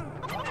deaths.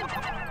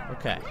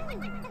 Okay.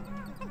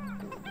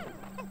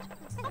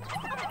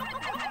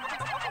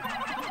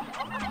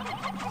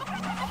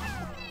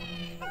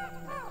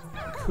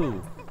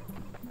 Cool.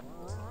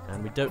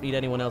 And we don't need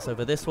anyone else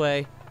over this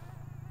way.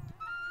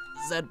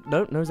 Z.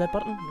 No Z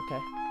button?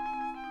 Okay.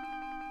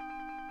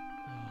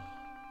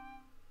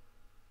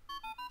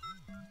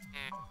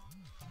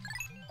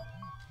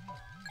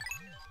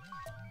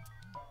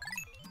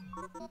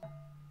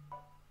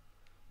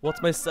 What's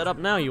my setup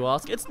now, you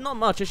ask? It's not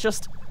much,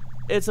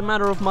 it's a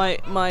matter of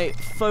my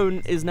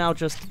phone is now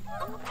just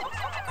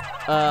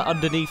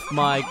underneath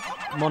my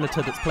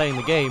monitor that's playing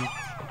the game.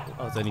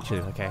 Oh, it's only 2,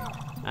 okay.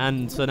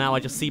 And so now I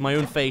just see my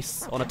own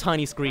face on a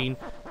tiny screen,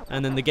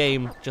 and then the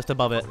game just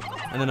above it,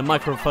 and then a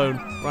microphone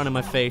right in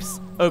my face,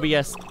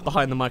 OBS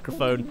behind the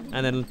microphone,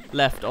 and then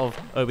left of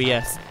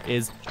OBS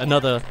is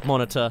another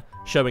monitor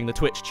showing the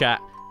Twitch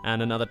chat,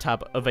 and another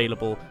tab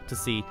available to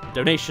see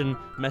donation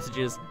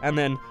messages, and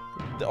then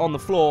on the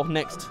floor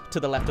next to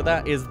the left of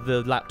that is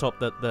the laptop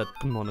that the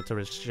monitor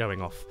is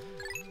showing off.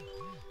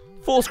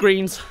 4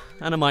 screens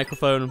and a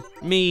microphone,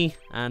 me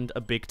and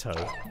a big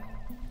toe.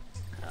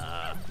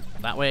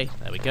 That way,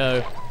 there we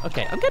go.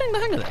 Okay, I'm getting the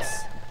hang of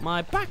this.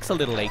 My back's a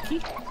little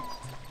achy,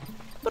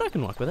 but I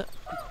can work with it.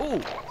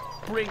 Ooh,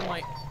 bring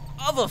my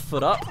other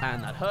foot up,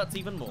 and that hurts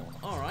even more.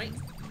 All right,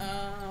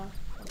 I'll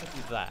do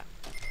that.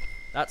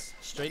 That's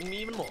straightening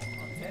me even more.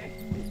 Okay,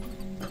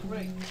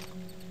 great.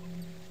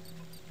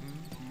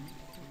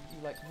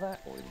 Like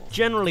that.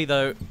 Generally,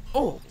 though,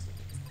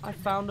 I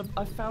found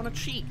a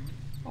cheat.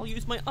 I'll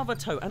use my other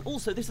toe, and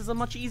also this is a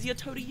much easier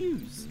toe to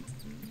use.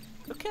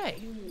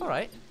 Okay, all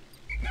right,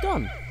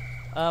 done.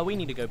 We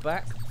need to go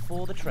back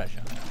for the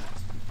treasure.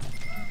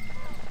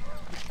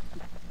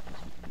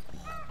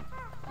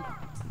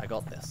 I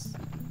got this.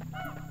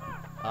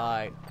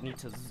 I need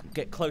to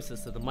get closer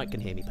so the mic can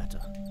hear me better.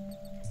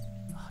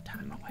 Oh, damn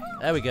it, wrong way.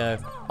 There we go.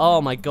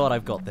 Oh my god,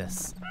 I've got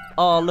this.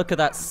 Oh, look at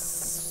that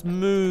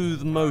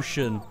smooth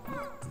motion.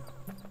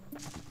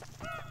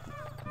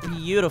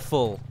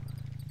 Beautiful.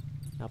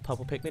 Now,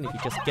 Purple Pikmin, if you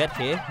just get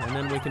here, and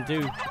then we can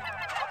do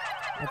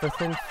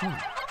everything fun.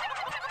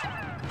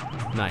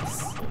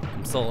 Nice.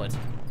 I'm sorted.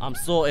 I'm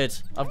sorted.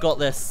 I've got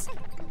this.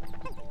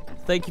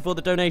 Thank you for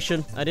the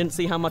donation. I didn't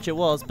see how much it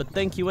was, but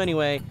thank you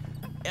anyway.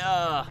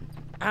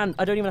 And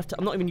I don't even have to,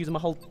 I'm not even using my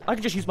whole, I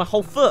can just use my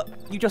whole foot.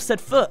 You just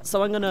said foot,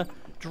 so I'm gonna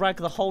drag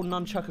the whole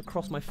nunchuck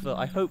across my foot.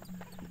 I hope.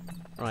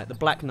 Alright, the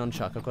black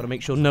nunchuck. I've got to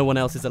make sure no one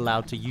else is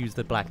allowed to use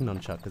the black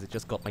nunchuck, because it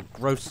just got my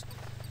gross,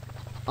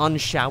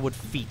 unshowered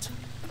feet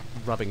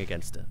rubbing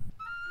against it.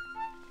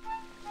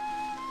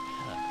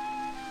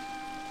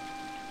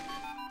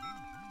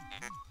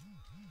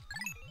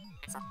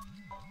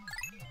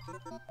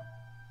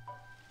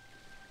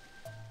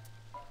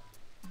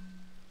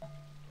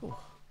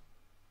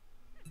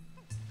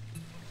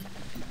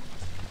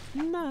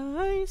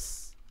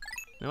 Nice.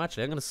 Now,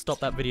 actually, I'm going to stop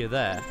that video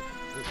there.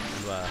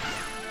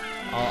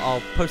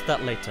 I'll post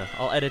that later.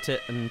 I'll edit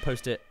it and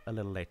post it a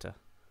little later.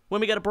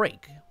 When we get a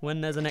break. When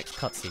there's a next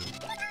cutscene.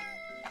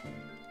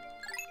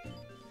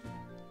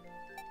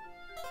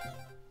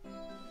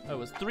 Oh, it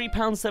was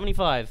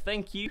 £3.75.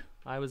 Thank you.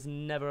 I was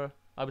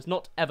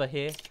not ever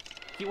here.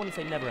 If you want to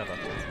say never ever.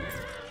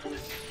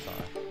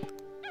 Sorry.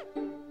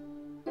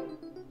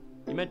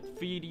 You meant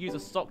for you to use a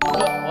sock?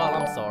 Well,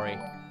 I'm sorry.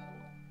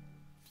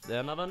 Is there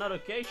another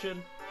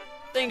notification?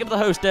 Think of the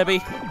host,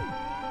 Debbie.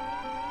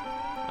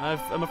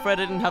 I'm afraid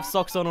I didn't have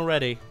socks on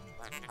already.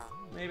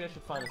 Maybe I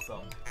should find a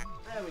sock.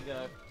 There we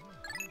go.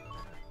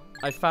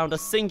 I found a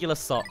singular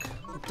sock.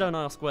 Don't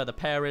ask where the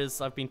pair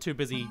is. I've been too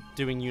busy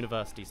doing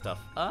university stuff.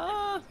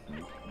 Does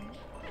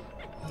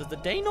the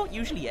day not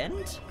usually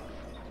end?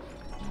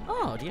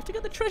 Oh, do you have to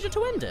get the treasure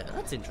to end it?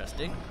 That's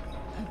interesting.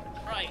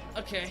 Right,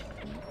 okay.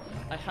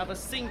 I have a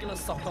singular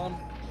sock on.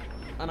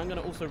 And I'm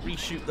going to also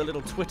reshoot the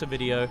little Twitter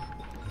video.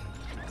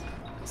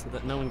 So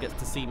that no one gets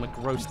to see my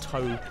gross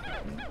toe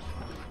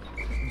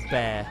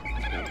bare.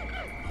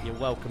 You're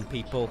welcome,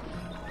 people.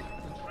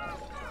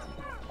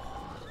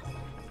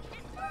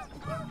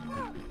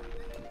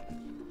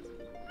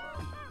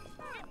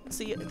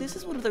 see, this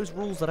is one of those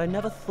rules that I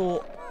never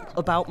thought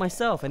about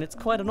myself, and it's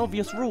quite an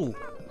obvious rule.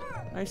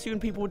 I assume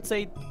people would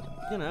say,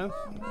 you know,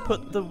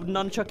 put the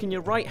nunchuck in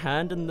your right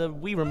hand and the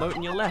Wii remote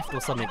in your left or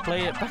something.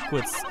 Play it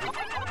backwards.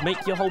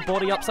 Make your whole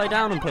body upside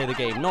down and play the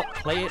game, not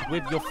play it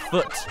with your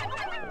foot.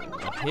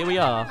 But here we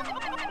are,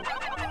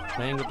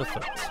 playing with the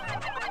foot.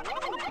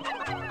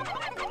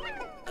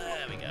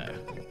 There we go.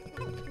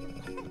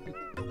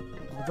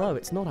 Although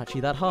it's not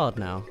actually that hard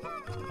now.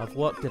 I've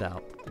worked it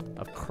out.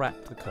 I've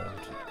cracked the code.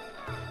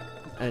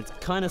 And it's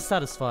kind of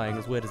satisfying,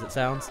 as weird as it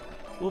sounds.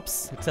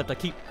 Whoops, except I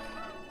keep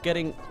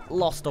getting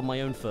lost on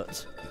my own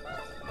foot.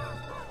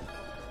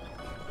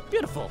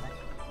 Beautiful.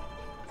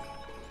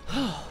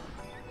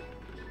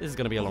 This is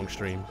going to be a long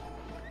stream.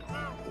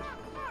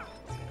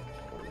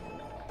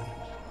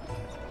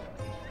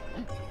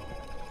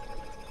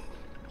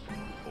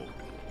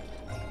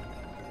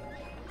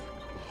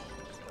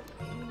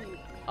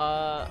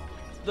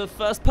 The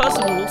first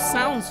person rule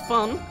sounds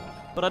fun,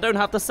 but I don't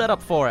have the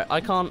setup for it. I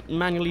can't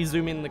manually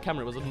zoom in the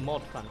camera. It was a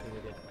mod plan thing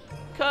we did.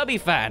 Kirby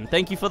fan,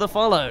 thank you for the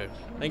follow.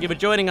 Thank you for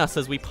joining us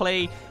as we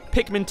play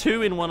Pikmin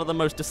 2 in one of the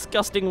most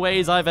disgusting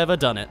ways I've ever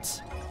done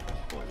it.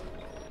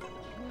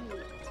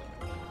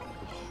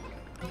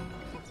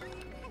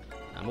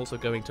 I'm also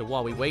going to,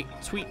 while we wait,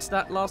 tweet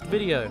that last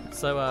video.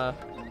 So, I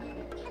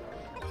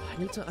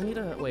need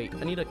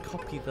to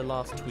copy the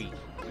last tweet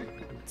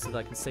so that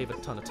I can save a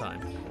ton of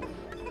time.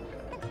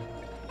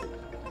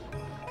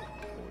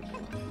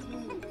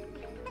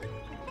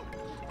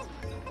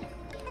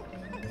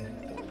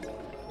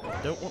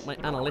 I don't want my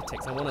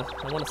analytics. I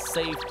want to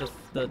save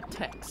the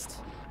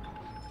text.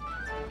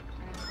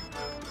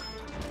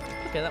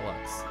 Okay, that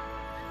works.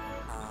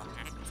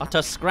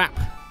 Utter scrap.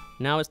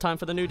 Now it's time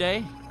for the new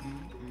day.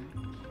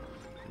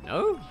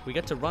 No, we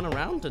get to run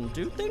around and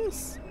do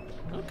things.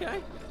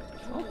 Okay,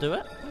 I'll do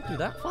it. I'll do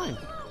that. Fine.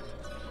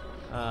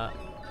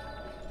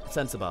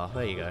 Sensor bar.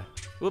 There you go.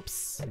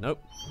 Whoops.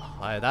 Nope.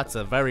 That's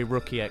a very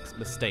rookie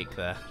mistake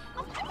there.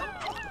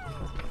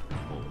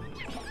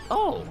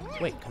 Oh,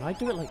 wait, can I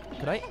do it like,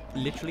 could I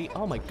literally,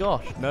 oh my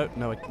gosh. No,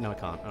 I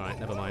can't. All right,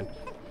 never mind.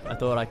 I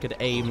thought I could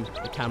aim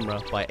the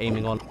camera by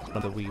aiming on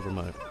the Wii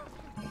remote.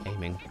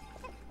 Aiming.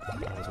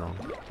 That was wrong.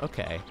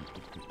 Okay.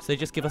 So they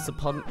just give us a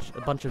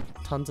bunch of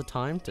tons of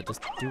time to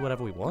just do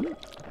whatever we want?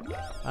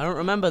 I don't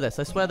remember this.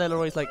 I swear they're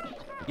always like,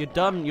 you're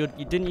done,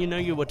 didn't you know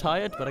you were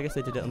tired? But I guess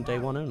they did it on day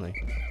one only.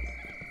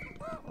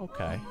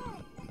 Okay.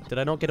 Did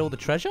I not get all the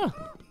treasure?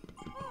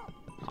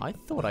 I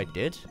thought I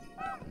did.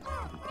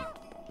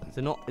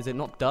 Is it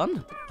not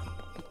done?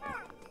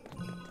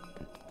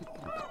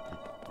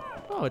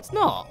 Oh, it's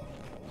not.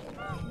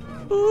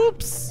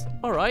 Oops.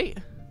 Alright.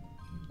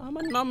 I'm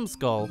a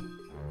numbskull.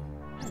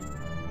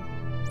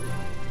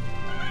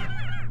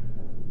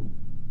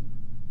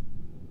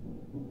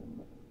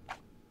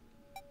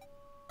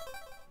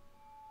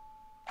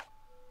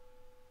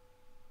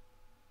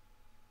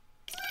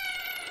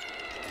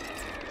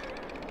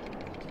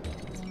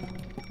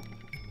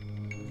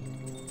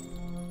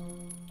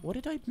 What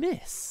did I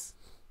miss?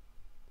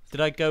 Did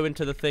I go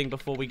into the thing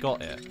before we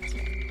got it?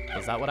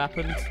 Is that what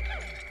happened?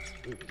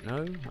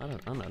 No? I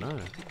don't know.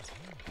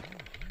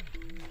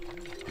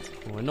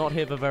 Well, we're not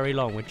here for very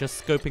long. We're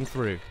just scoping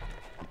through.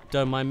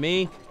 Don't mind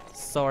me.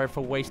 Sorry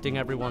for wasting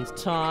everyone's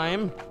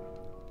time.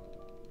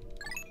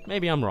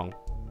 Maybe I'm wrong.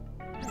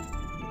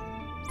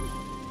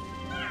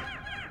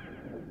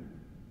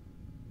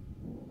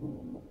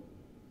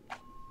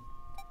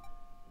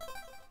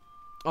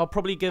 I'll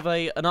probably give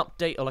an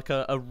update or like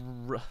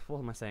what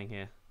am I saying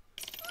here?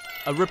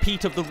 A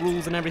repeat of the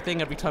rules and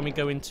everything every time we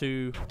go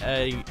into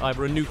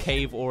either a new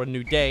cave or a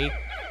new day.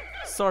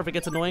 Sorry if it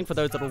gets annoying for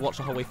those that will watch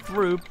the whole way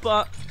through,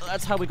 but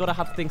that's how we gotta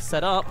have things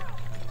set up.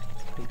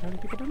 Apparently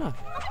people don't know.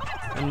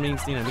 And it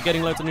means, you know, we're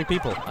getting loads of new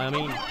people. I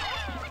mean,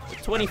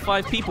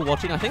 25 people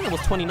watching. I think there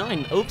was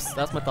 29. Oops,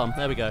 that's my thumb.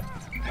 There we go.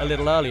 A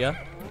little earlier.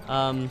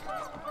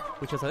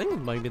 Which is, I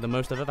think, maybe the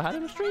most I've ever had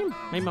in a stream.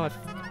 Maybe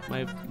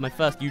my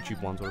first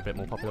YouTube ones were a bit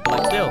more popular, but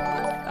like, still,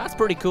 that's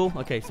pretty cool.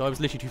 Okay, so I was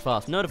literally too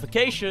fast.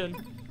 Notification.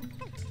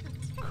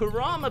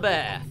 Kurama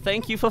Bear,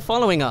 thank you for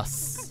following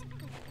us.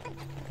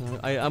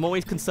 I'm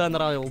always concerned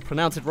that I'll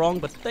pronounce it wrong,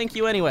 but thank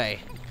you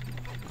anyway.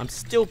 I'm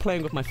still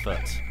playing with my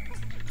foot.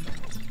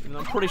 And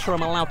I'm pretty sure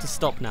I'm allowed to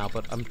stop now,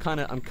 but I'm kind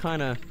of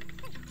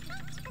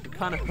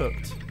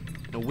hooked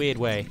in a weird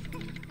way.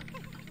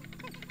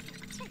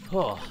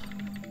 Oh.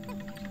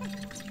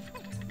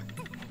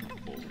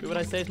 Who would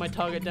I say is my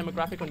target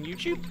demographic on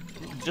YouTube?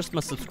 Just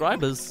my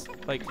subscribers,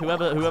 like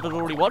whoever's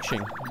already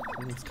watching.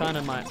 It's kind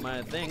of my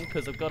thing,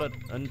 because I've got a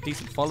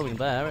decent following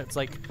there. It's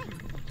like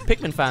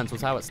Pikmin fans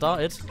was how it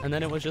started, and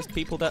then it was just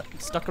people that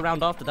stuck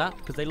around after that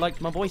because they liked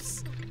my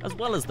voice as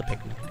well as the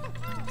Pikmin.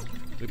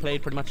 We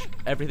played pretty much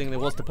everything there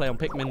was to play on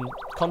Pikmin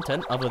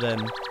content, other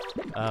than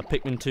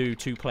Pikmin 2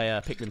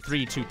 2-player, Pikmin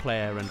 3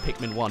 2-player, and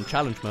Pikmin 1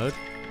 challenge mode.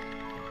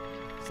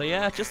 So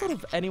yeah, just sort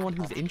of anyone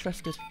who's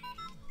interested.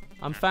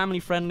 I'm family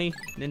friendly,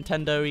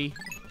 Nintendo-y.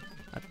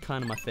 That's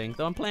kind of my thing.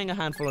 Though I'm playing a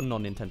handful of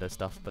non-Nintendo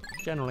stuff, but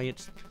generally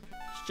it's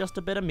just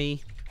a bit of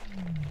me.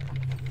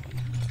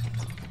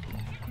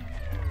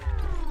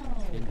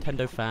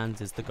 Nintendo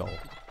fans is the goal.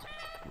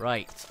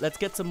 Right, let's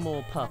get some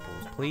more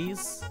purples,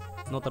 please.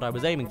 Not that I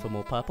was aiming for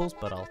more purples,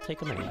 but I'll take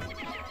them anyway.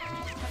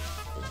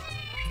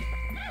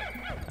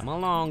 Come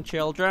along,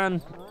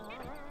 children.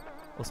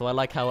 Also, I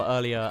like how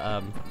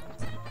earlier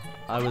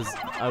I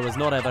was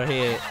not ever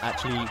here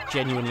actually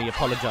genuinely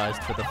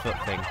apologized for the foot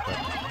thing, but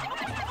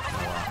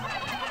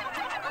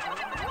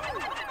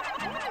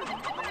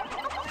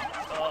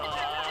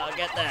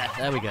get there.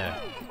 There we go.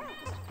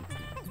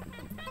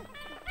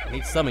 I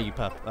need some of you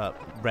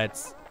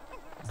reds.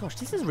 Gosh,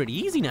 this is really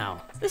easy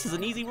now. This is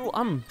an easy rule.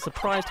 I'm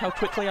surprised how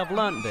quickly I've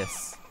learned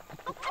this.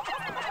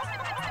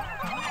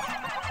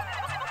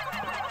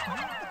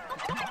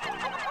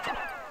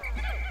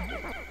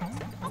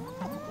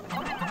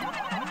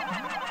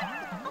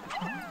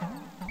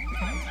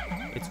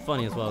 It's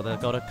funny as well, they've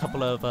got a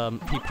couple of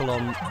people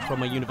from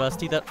my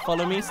university that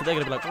follow me, so they're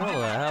going to be like, what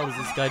the hell is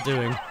this guy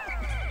doing?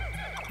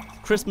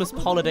 Christmas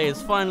holiday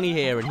is finally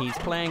here and he's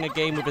playing a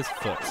game with his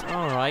foot.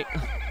 Alright.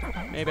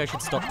 Maybe I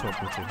should stop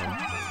talking to him.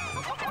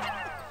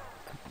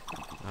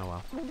 Oh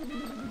well.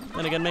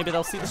 Then again, maybe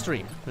they'll see the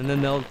stream, and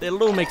then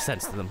it'll all make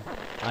sense to them.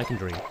 I can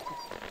dream.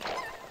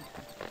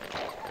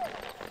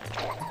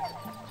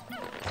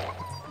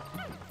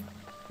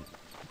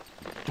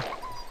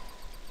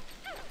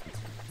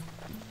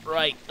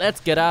 Right, let's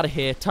get out of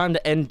here. Time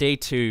to end day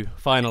 2,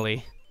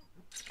 finally.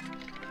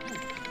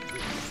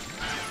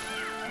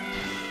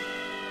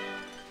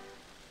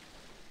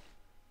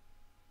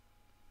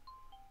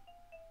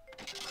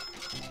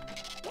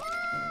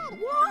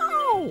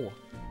 Wow!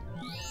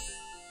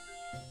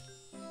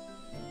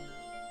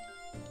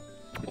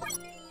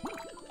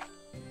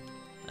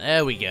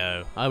 There we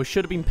go. I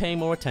should have been paying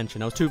more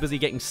attention. I was too busy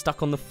getting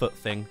stuck on the foot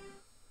thing.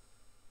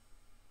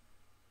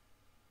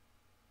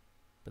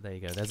 But there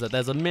you go.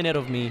 There's a minute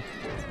of me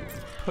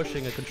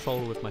pushing a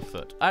controller with my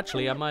foot.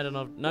 Actually, I might have...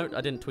 No,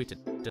 I didn't tweet it.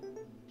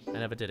 I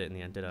never did it in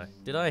the end, did I?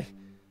 Did I?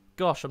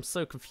 Gosh, I'm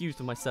so confused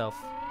with myself.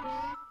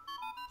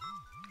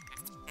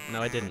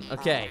 No, I didn't.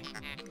 Okay.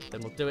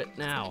 Then we'll do it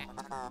now.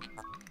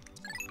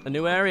 A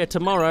new area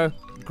tomorrow.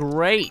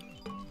 Great.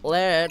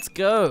 Let's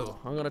go.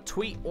 I'm gonna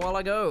tweet while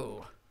I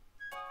go.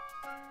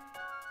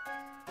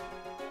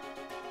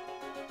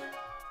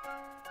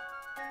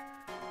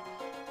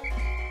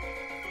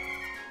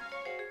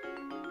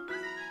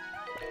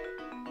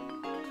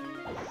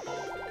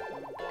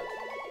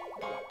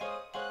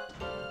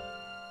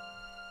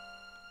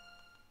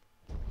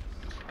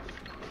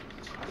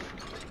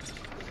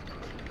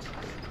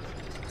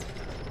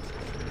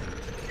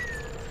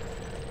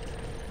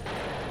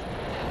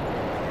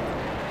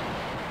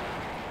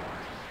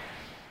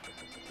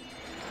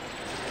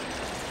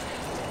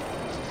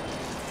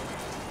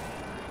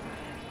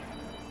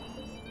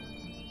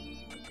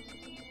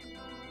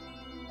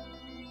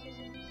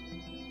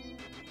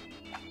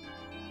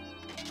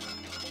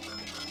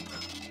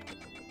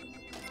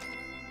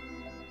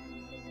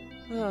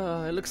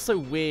 It looks so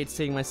weird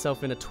seeing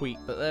myself in a tweet,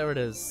 but there it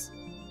is.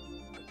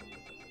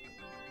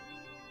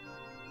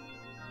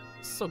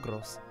 So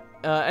gross.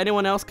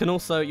 Anyone else can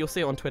also, you'll see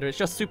it on Twitter, it's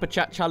just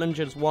SuperChat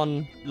challenges,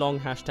 one long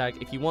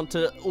hashtag. If you want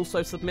to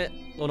also submit,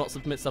 or not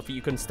submit stuff,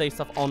 you can stay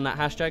stuff on that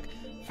hashtag.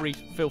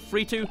 Feel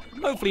free to.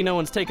 Hopefully no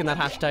one's taken that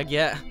hashtag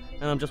yet,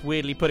 and I'm just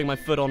weirdly putting my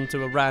foot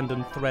onto a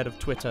random thread of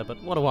Twitter,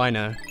 but what do I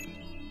know?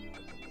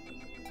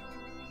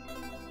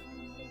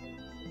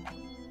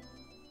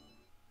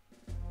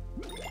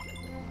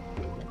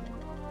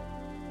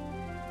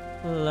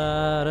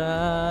 La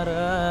da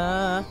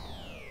da.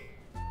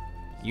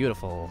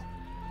 Beautiful.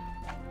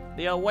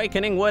 The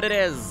awakening what it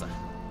is.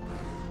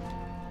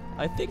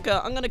 I think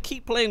I'm gonna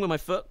keep playing with my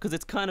foot because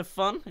it's kind of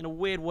fun in a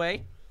weird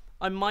way.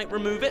 I might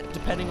remove it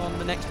depending on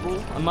the next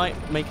rule. I might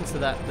make it so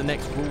that the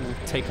next rule will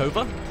take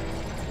over.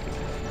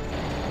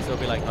 So it'll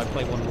be like I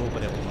play one rule,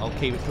 but I'll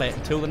keep play it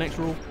until the next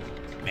rule.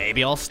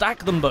 Maybe I'll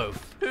stack them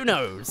both. Who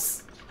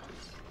knows?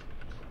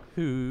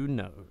 Who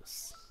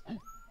knows?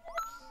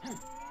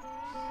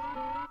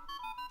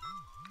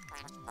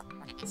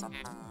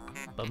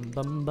 Bum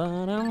bum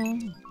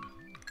ba-dum.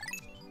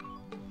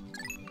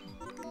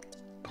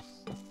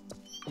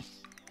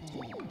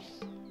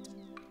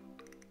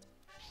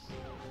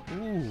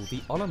 Ooh,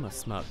 the Oliver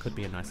smirk could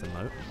be a nice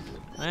emote.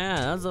 Yeah,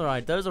 that's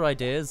alright. Those are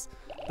ideas.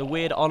 The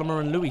weird Oliver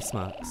and Louis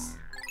smirks.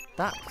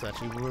 That's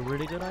actually a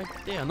really good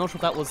idea. I'm not sure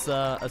if that was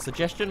a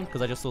suggestion,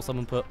 because I just saw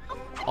someone put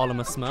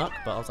Oliver smirk,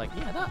 but I was like,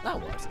 yeah,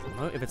 that works as an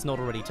emote, if it's not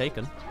already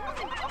taken.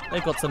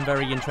 They've got some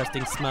very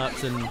interesting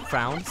smirks and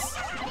frowns.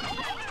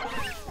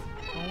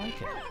 I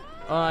like it.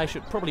 I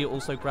should probably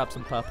also grab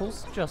some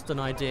purples. Just an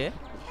idea.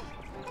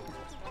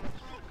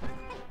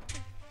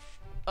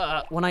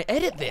 When I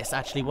edit this,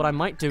 actually, what I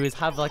might do is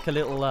have like a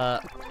little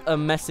a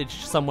message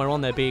somewhere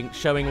on there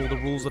showing all the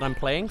rules that I'm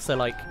playing. So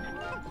like,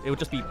 it would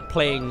just be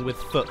playing with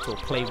foot or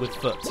play with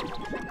foot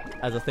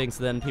as a thing.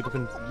 So then people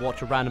can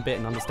watch a random bit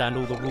and understand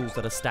all the rules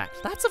that are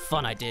stacked. That's a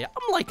fun idea.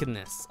 I'm liking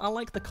this. I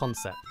like the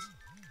concept.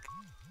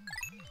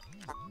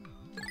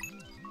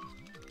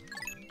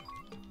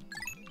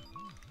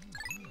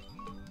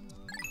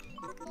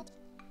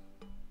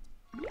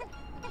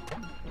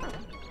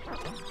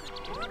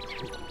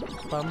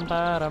 Bum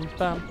ba dum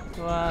bum.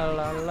 La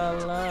la la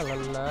la la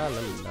la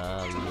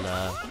la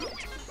la.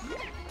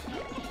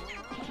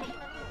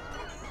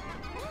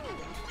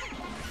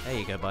 There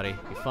you go, buddy.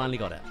 You finally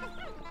got it.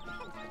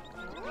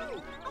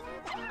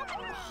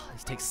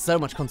 This takes so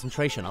much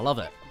concentration. I love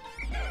it.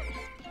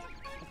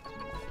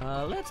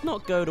 Let's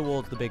not go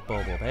towards the big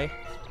bulb, eh?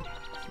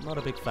 I'm not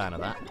a big fan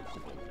of that.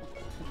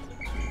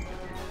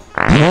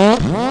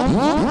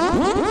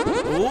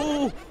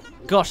 Ooh!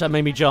 Gosh, that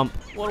made me jump.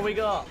 What do we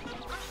got?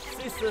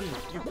 Listen,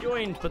 you've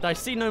joined, but I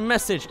see no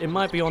message. It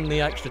might be on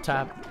the extra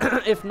tab.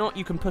 If not,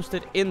 you can post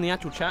it in the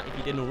actual chat if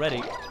you didn't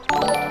already.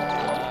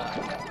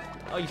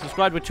 Oh, you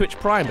subscribed with Twitch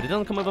Prime, but it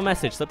doesn't come with a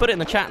message. So put it in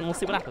the chat and we'll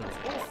see what happens.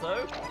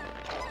 Also,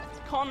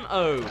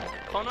 Cono,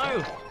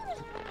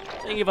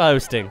 thank you for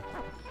hosting.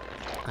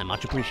 I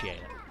much appreciate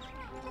it.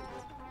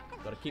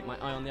 Gotta keep my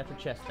eye on the actual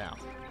chest now.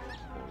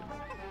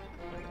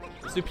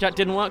 The super chat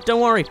didn't work.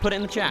 Don't worry, put it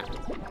in the chat.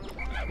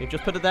 You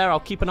just put it there. I'll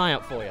keep an eye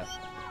out for you.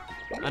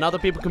 And other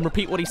people can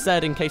repeat what he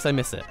said in case I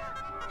miss it.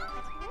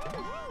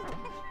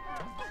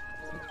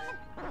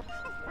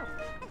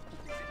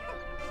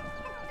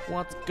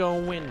 What's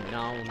going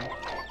on?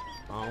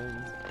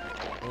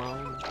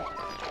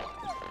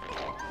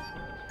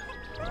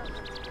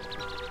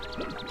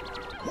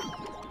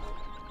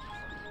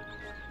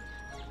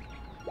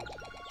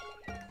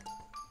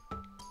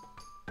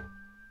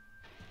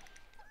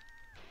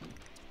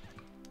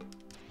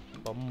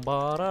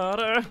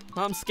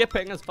 I'm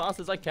skipping as fast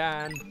as I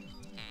can.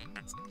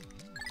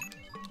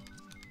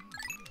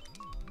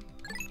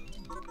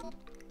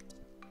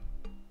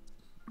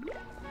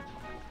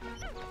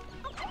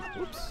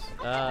 Oops.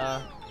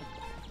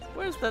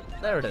 Where's that?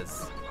 There it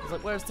is. It's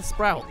like, where's the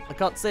sprout? I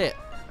can't see it.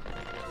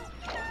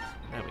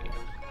 There we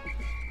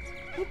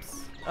go.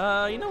 Oops.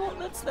 You know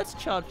what? Let's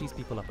charge these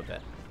people up a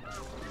bit.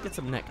 Get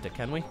some nectar,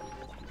 can we?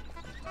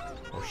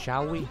 Or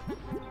shall we?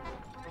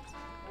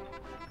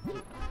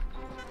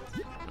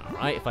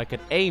 Alright, if I could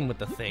aim with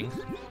the thing,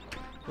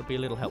 would be a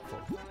little helpful.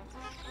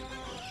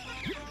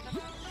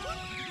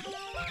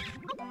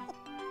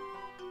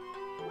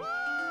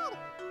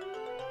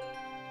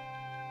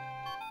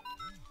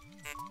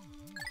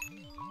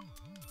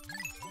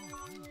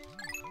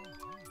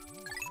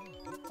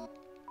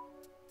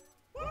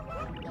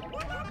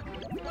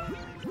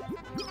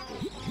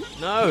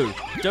 No!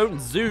 Don't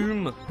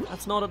zoom!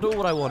 That's not at all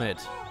what I wanted.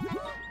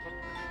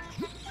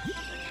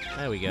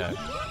 There we go.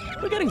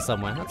 We're getting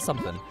somewhere. That's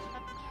something.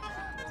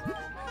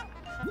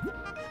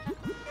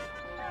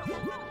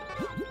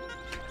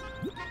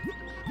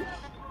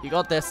 You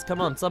got this.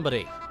 Come on,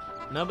 somebody.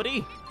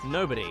 Nobody?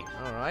 Nobody.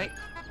 Alright.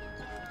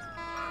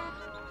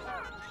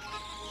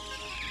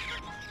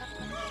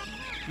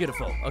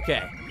 Beautiful.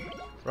 Okay.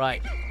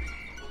 Right.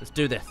 Let's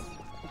do this.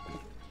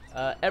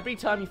 Every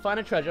time you find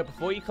a treasure,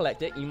 before you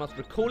collect it, you must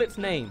recall its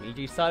name,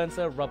 e.g.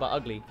 Silencer, Rubber,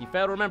 Ugly. If you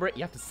fail to remember it,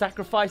 you have to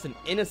sacrifice an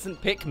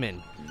innocent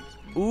Pikmin.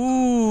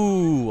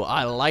 Ooh,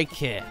 I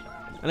like it.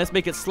 And let's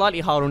make it slightly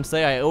harder and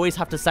say I always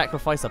have to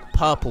sacrifice a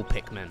purple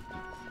Pikmin.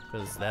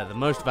 Because they're the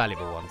most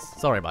valuable ones.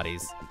 Sorry,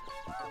 buddies.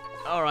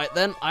 Alright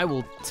then, I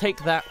will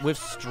take that with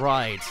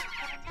stride.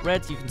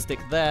 Reds, you can stick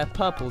there.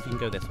 Purples, you can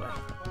go this way.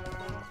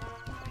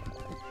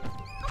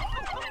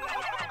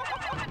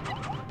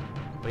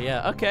 But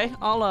yeah, okay,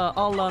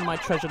 I'll learn my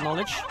treasure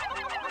knowledge.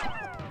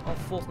 I'll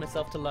force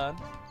myself to learn.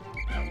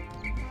 I'll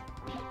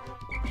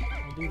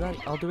do that.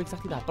 I'll do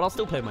exactly that, but I'll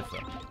still play with my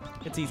foot.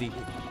 It's easy.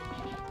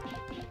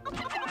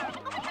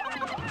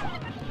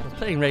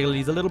 Playing regularly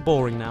is a little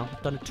boring now.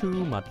 I've done it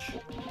too much.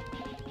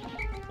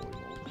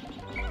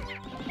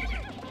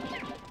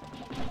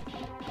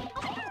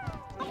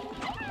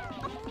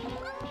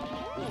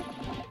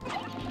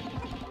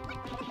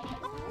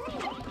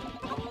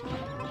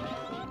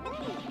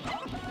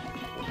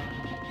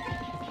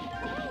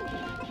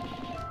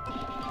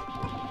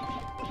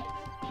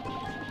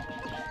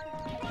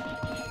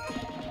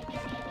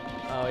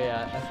 Oh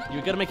yeah, you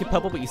were gonna make it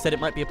purple, but you said it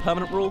might be a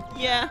permanent rule.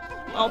 Yeah,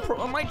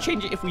 I might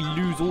change it if we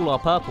lose all our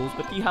purples,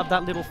 but do you have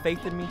that little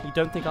faith in me? You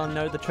don't think I'll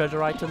know the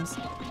treasure items?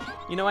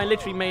 You know, I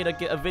literally made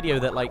a video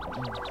that, like,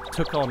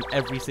 took on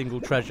every single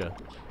treasure.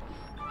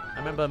 I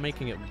remember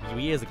making it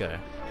years ago.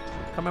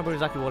 I can't remember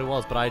exactly what it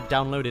was, but I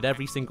downloaded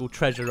every single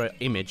treasure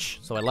image,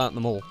 so I learnt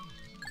them all.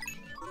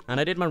 And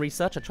I did my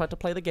research. I tried to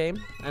play the game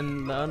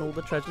and learn all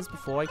the treasures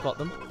before I got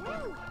them.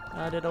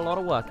 I did a lot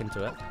of work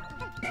into it.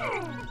 There we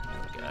go.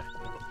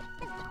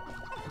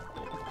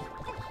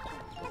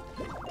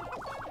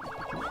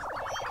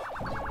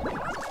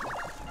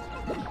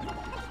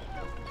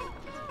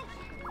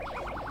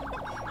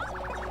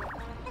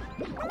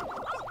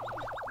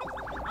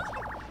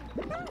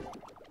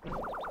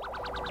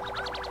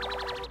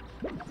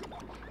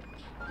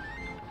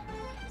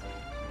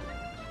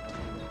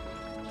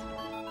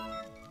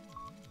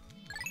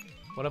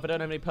 What if I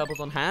don't have any purples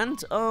on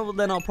hand? Oh, well,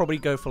 then I'll probably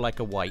go for like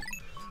a white.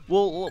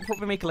 We'll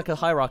probably make like a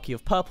hierarchy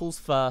of purples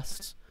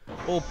first,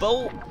 or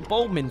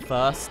Bulmin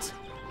first,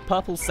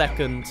 purple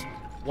second,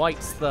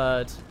 whites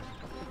third,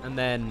 and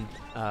then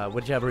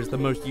whichever is the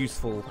most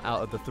useful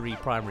out of the three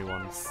primary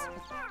ones,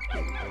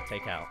 we'll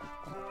take out.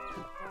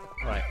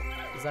 Right.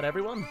 Is that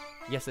everyone?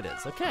 Yes, it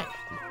is. Okay.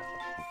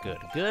 Good,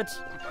 good.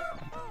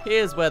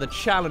 Here's where the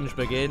challenge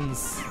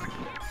begins.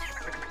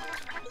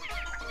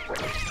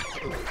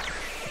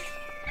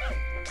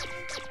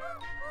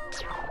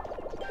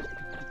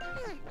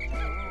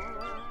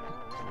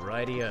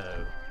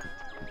 Rightio.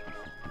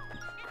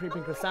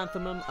 Creeping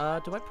chrysanthemum.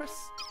 Do I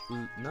press?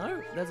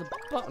 No, there's a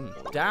button.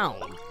 Down.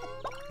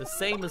 The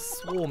same as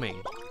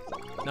swarming.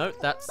 No,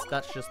 that's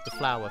just the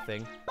flower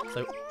thing.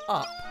 So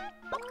up.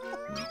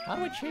 How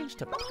do I change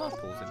to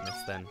purples in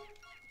this then?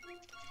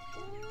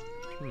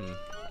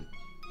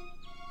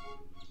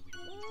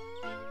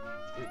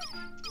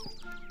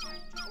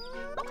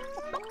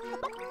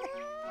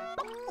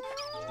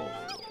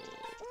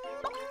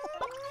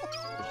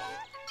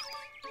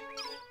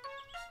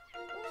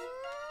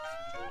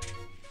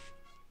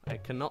 I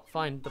cannot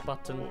find the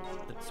button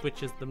that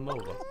switches them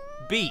over.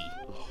 B!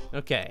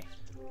 Okay.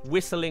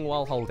 Whistling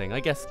while holding. I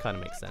guess kind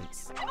of makes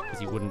sense.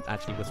 Because you wouldn't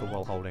actually whistle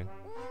while holding.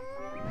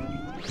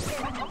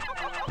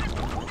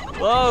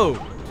 Whoa!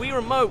 Wii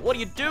Remote, what are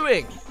you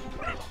doing?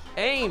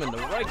 Aim in the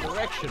right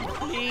direction,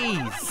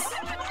 please.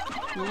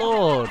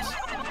 Lord.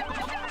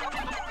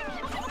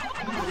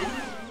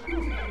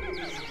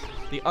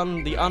 The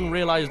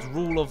unrealized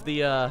rule of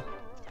the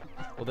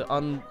or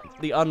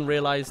the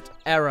unrealized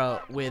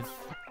error with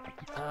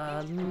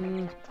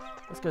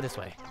let's go this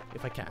way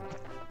if I can.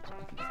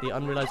 The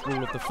unrealized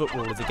rule of the foot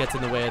rule is it gets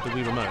in the way of the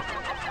Wii Remote.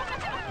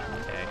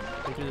 Okay,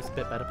 can we do this a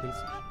bit better, please?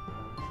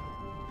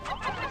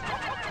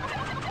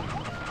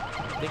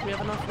 I think we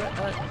have enough.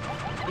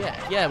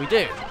 Yeah, we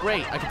do.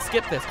 Great, I can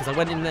skip this because I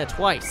went in there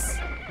twice.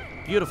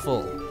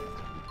 Beautiful.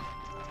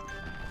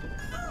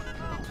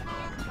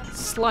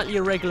 Slightly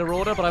irregular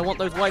order, but I want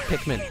those white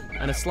Pikmin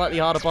and a slightly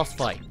harder boss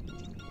fight.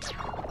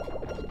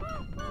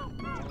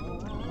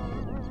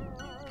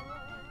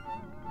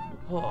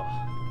 Oh.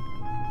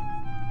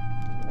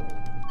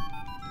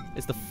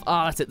 It's the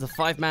it's a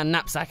 5-man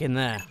knapsack in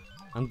there.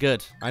 I'm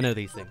good. I know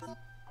these things.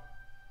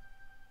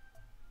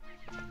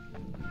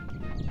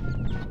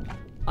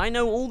 I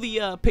know all the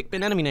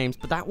Pikmin enemy names,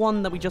 but that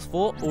one that we just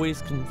fought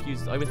always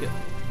confused. I always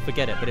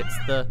forget it, but it's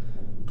the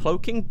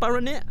Cloaking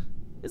Baronet.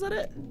 Is that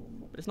it?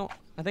 But it's not.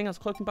 I think that's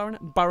Cloaking Baronet.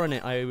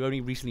 Baronet. I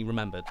only recently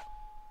remembered.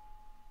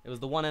 It was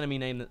the one enemy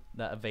name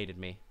that evaded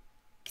me.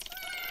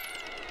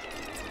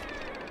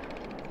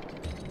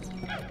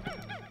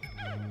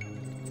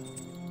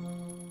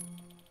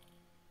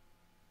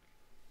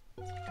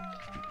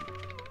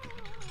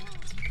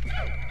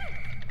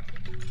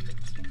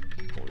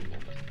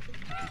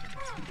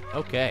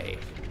 Okay.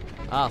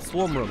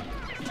 Swarm room.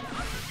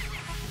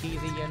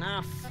 Easy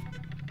enough.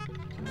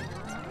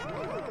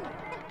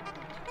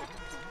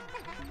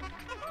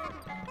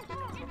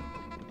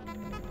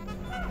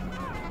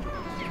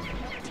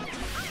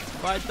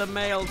 Fight the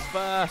males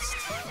first.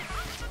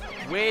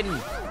 Win.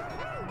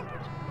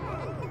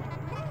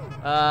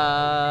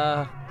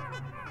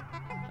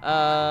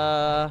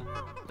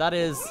 That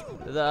is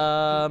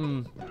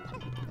the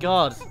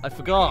God, I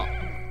forgot.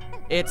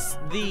 It's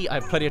the. I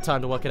have plenty of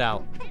time to work it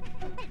out.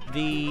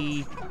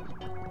 The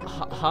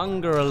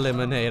hunger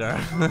eliminator.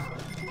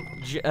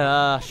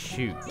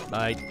 Shoot.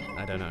 I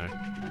don't know.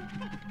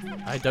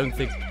 I don't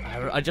think.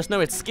 I just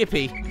know it's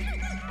Skippy.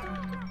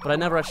 But I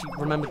never actually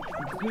remember.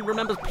 Who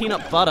remembers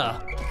peanut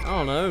butter? I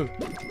don't know.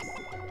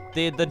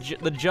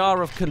 The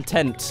jar of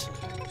content.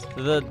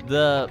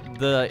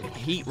 The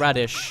heat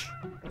radish.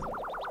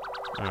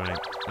 Alright.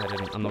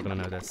 I'm not gonna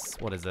know this.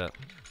 What is it?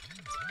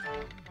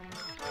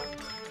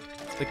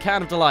 The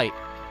can of delight.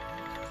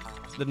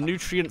 The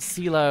nutrient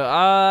silo.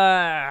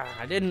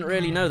 I didn't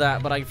really know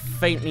that, but I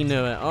faintly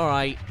knew it.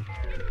 Alright.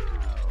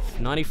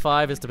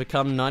 95 is to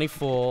become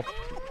 94.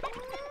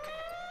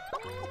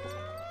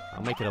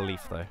 I'll make it a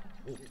leaf, though.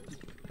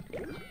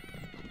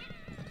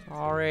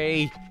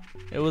 Sorry.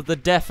 It was the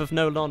death of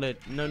no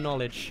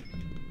knowledge.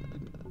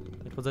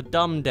 It was a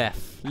dumb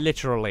death,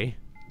 literally.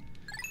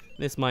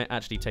 This might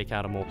actually take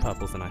out more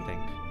purples than I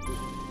think.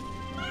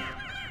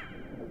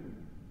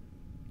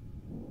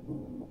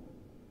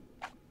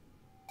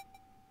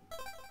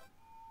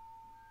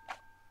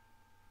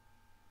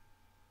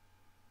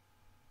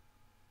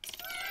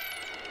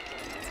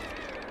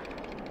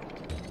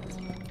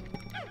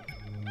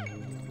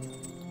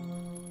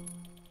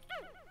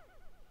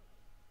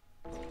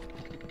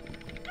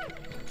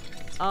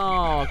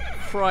 Oh,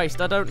 Christ,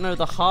 I don't know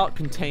the heart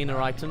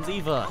container items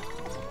either.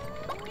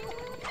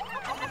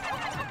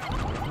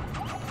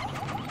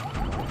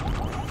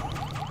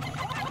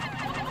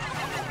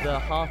 The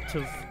heart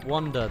of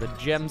wonder, the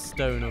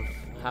gemstone of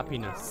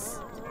happiness.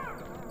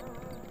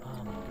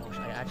 Oh my gosh,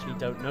 I actually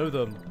don't know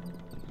them.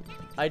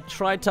 I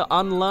tried to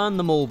unlearn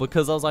them all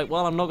because I was like,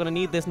 well, I'm not going to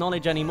need this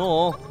knowledge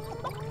anymore.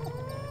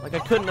 Like, I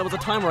couldn't, there was a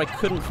time where I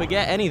couldn't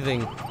forget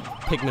anything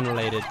Pikmin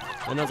related.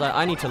 And I was like,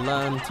 I need to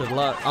learn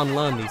to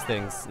unlearn these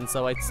things. And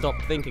so I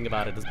stopped thinking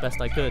about it as best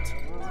I could.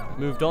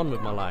 Moved on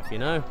with my life, you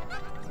know?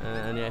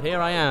 And yet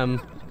here I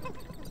am.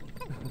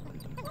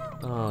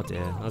 Oh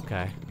dear,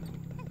 okay.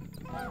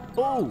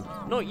 Oh,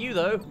 not you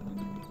though.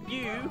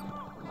 You?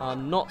 are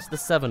not the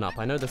 7-Up.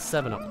 I know the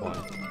 7-Up one.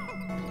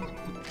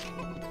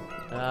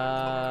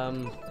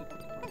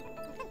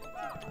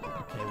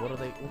 Okay,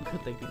 what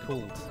could they be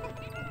called?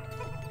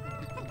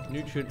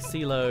 Nutrient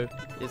Silo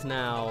is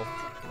now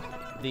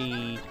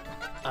the,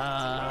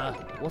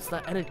 what's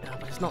that energy?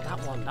 But it's not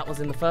that one. That was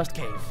in the first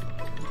cave.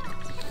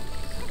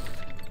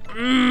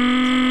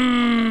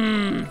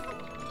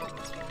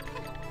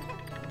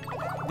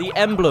 The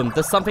emblem.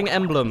 There's something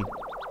emblem.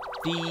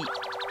 The,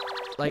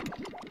 like,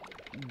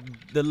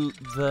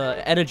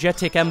 the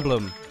energetic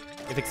emblem.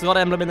 If it's got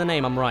emblem in the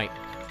name, I'm right.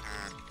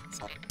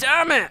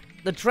 Damn it!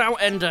 The Drought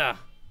Ender.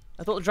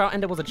 I thought the Drought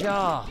Ender was a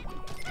jar.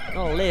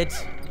 Not a lid.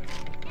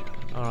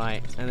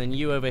 Alright, and then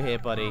you over here,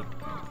 buddy.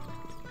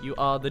 You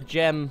are the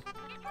gem.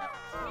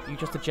 You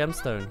just a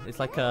gemstone. It's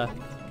like the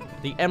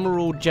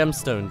emerald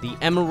gemstone. The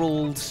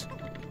emerald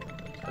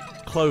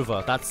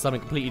clover. That's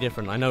something completely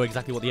different. I know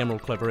exactly what the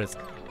emerald clover is.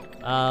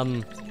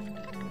 The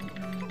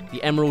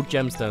emerald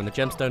gemstone. The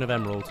gemstone of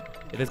emerald.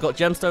 If it's got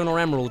gemstone or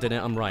emerald in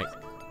it, I'm right.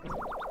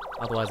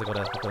 Otherwise, I've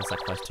gotta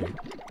sacrifice 2.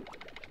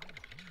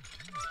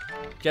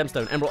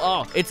 Gemstone, emerald.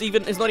 Oh, it's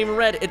not even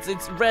red.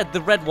 It's red,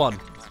 the red one.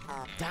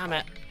 Damn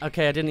it.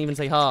 Okay, I didn't even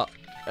say heart.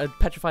 A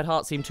petrified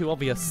heart seemed too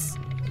obvious.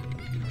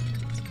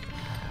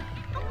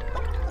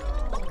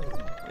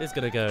 Let's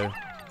go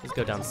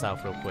down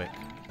south real quick.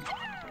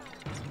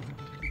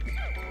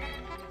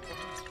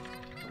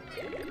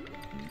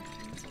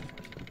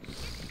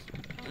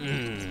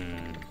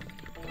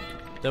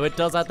 Though it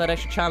does add that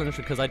extra challenge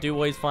because I do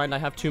always find I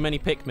have too many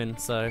Pikmin,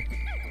 so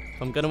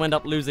if I'm gonna end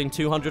up losing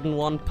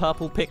 201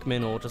 purple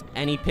Pikmin or just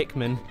any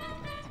Pikmin,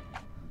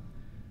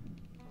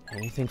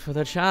 anything for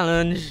the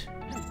challenge.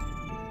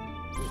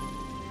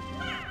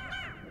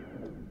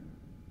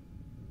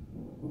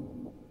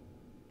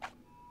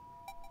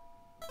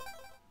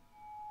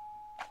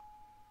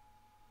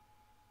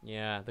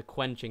 Yeah, the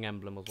quenching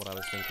emblem was what I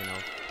was thinking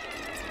of.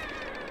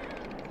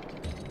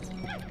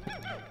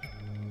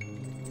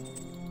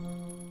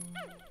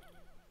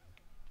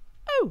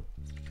 Oh!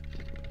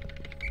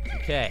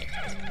 Okay.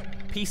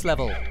 Peace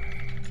level.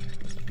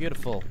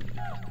 Beautiful.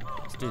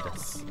 Let's do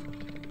this.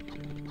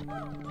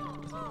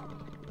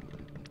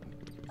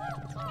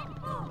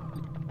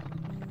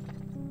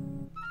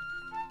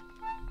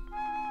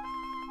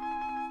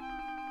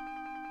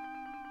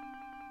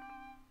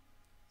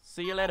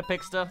 See you later,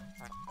 Pixter.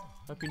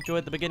 Hope you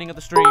enjoyed the beginning of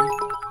the stream.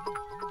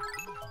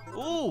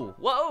 Ooh,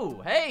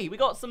 whoa, hey, we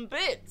got some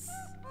bits.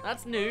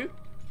 That's new.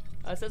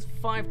 It says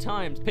 5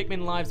 times,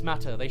 Pikmin lives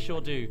matter. They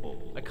sure do.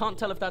 I can't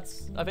tell if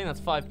that's, I think that's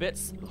 5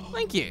 bits.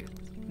 Thank you.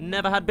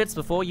 Never had bits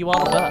before, you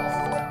are the first.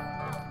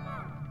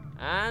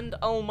 And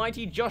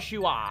Almighty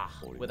Joshua,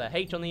 with a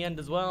H on the end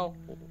as well.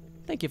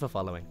 Thank you for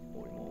following.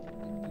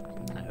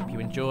 I hope you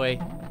enjoy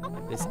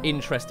this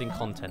interesting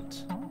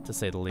content, to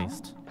say the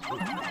least.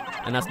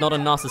 And that's not a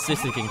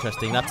narcissistic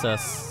interesting, that's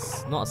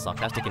not a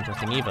sarcastic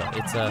interesting either.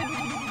 It's a,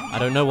 I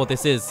don't know what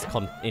this is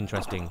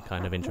interesting,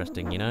 kind of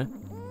interesting, you know?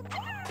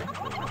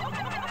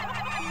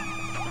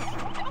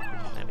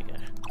 There we go.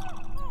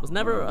 Was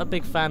never a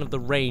big fan of the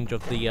range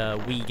of the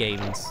Wii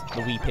games,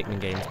 the Wii Pikmin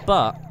games,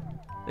 but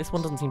this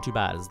one doesn't seem too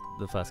bad as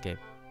the first game.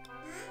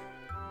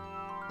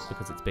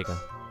 Because it's bigger.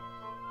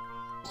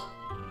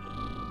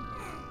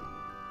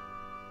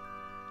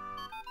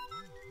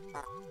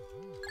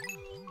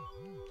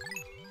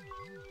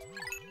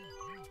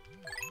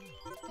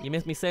 You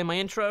missed me saying my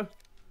intro?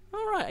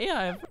 Alright,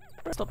 yeah,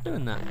 I've stopped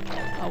doing that.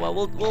 Oh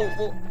well,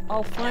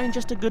 I'll find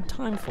just a good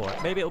time for it.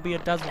 Maybe it'll be a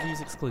Daz Reviews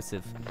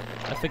exclusive.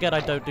 I forget I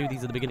don't do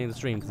these at the beginning of the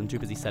stream because I'm too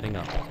busy setting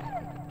up.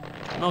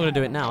 I'm not gonna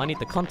do it now, I need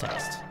the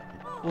context.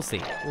 We'll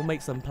see, we'll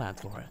make some plans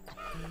for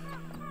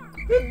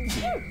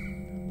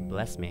it.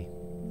 Bless me.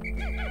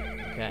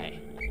 Okay.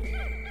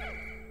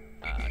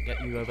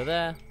 Get you over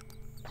there.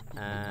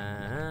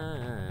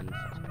 And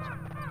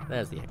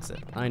there's the exit.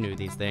 I knew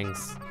these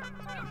things.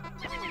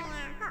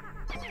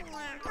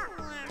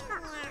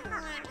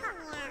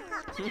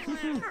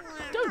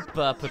 Don't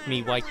burp at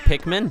me, white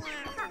Pikmin.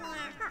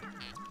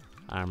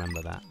 I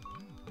remember that.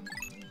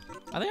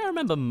 I think I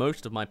remember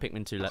most of my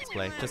Pikmin 2 Let's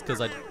Play, just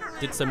because I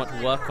did so much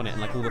work on it,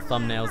 and like all the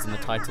thumbnails and the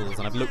titles,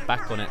 and I've looked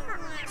back on it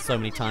so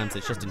many times,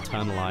 it's just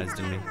internalized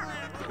in me.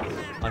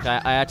 Like,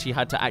 I actually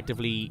had to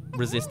actively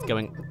resist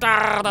going,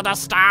 the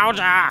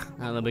nostalgia!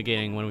 At the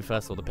beginning, when we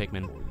first saw the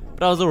Pikmin.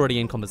 But I was already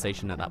in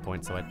conversation at that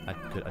point, so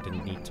I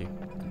didn't need to.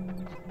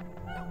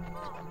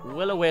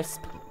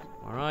 Will-o-wisp,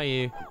 where are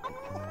you?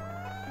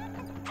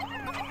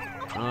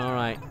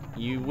 Alright,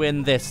 you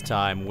win this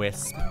time,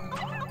 Wisp.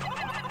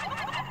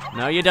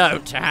 No, you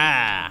don't.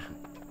 Ha!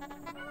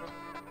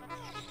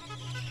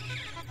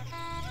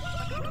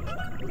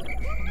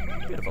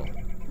 Beautiful.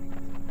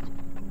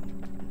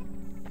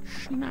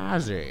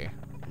 Snazzy.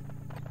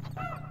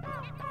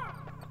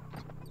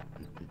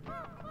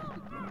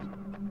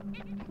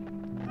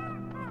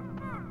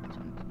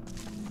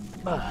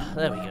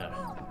 There we go.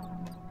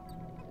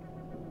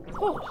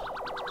 Oh.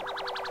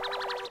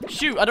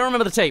 Shoot, I don't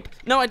remember the tape.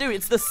 No, I do.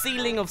 It's the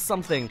ceiling of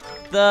something.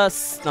 No,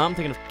 I'm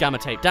thinking of gamma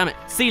tape. Damn it.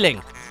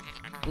 Ceiling.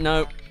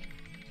 No.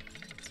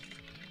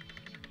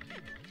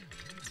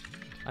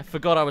 I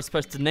forgot I was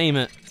supposed to name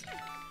it.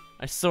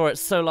 I saw it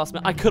so last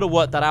minute. I could have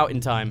worked that out in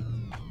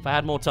time. If I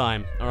had more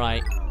time.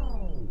 Alright.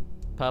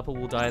 Purple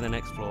will die on the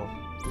next floor.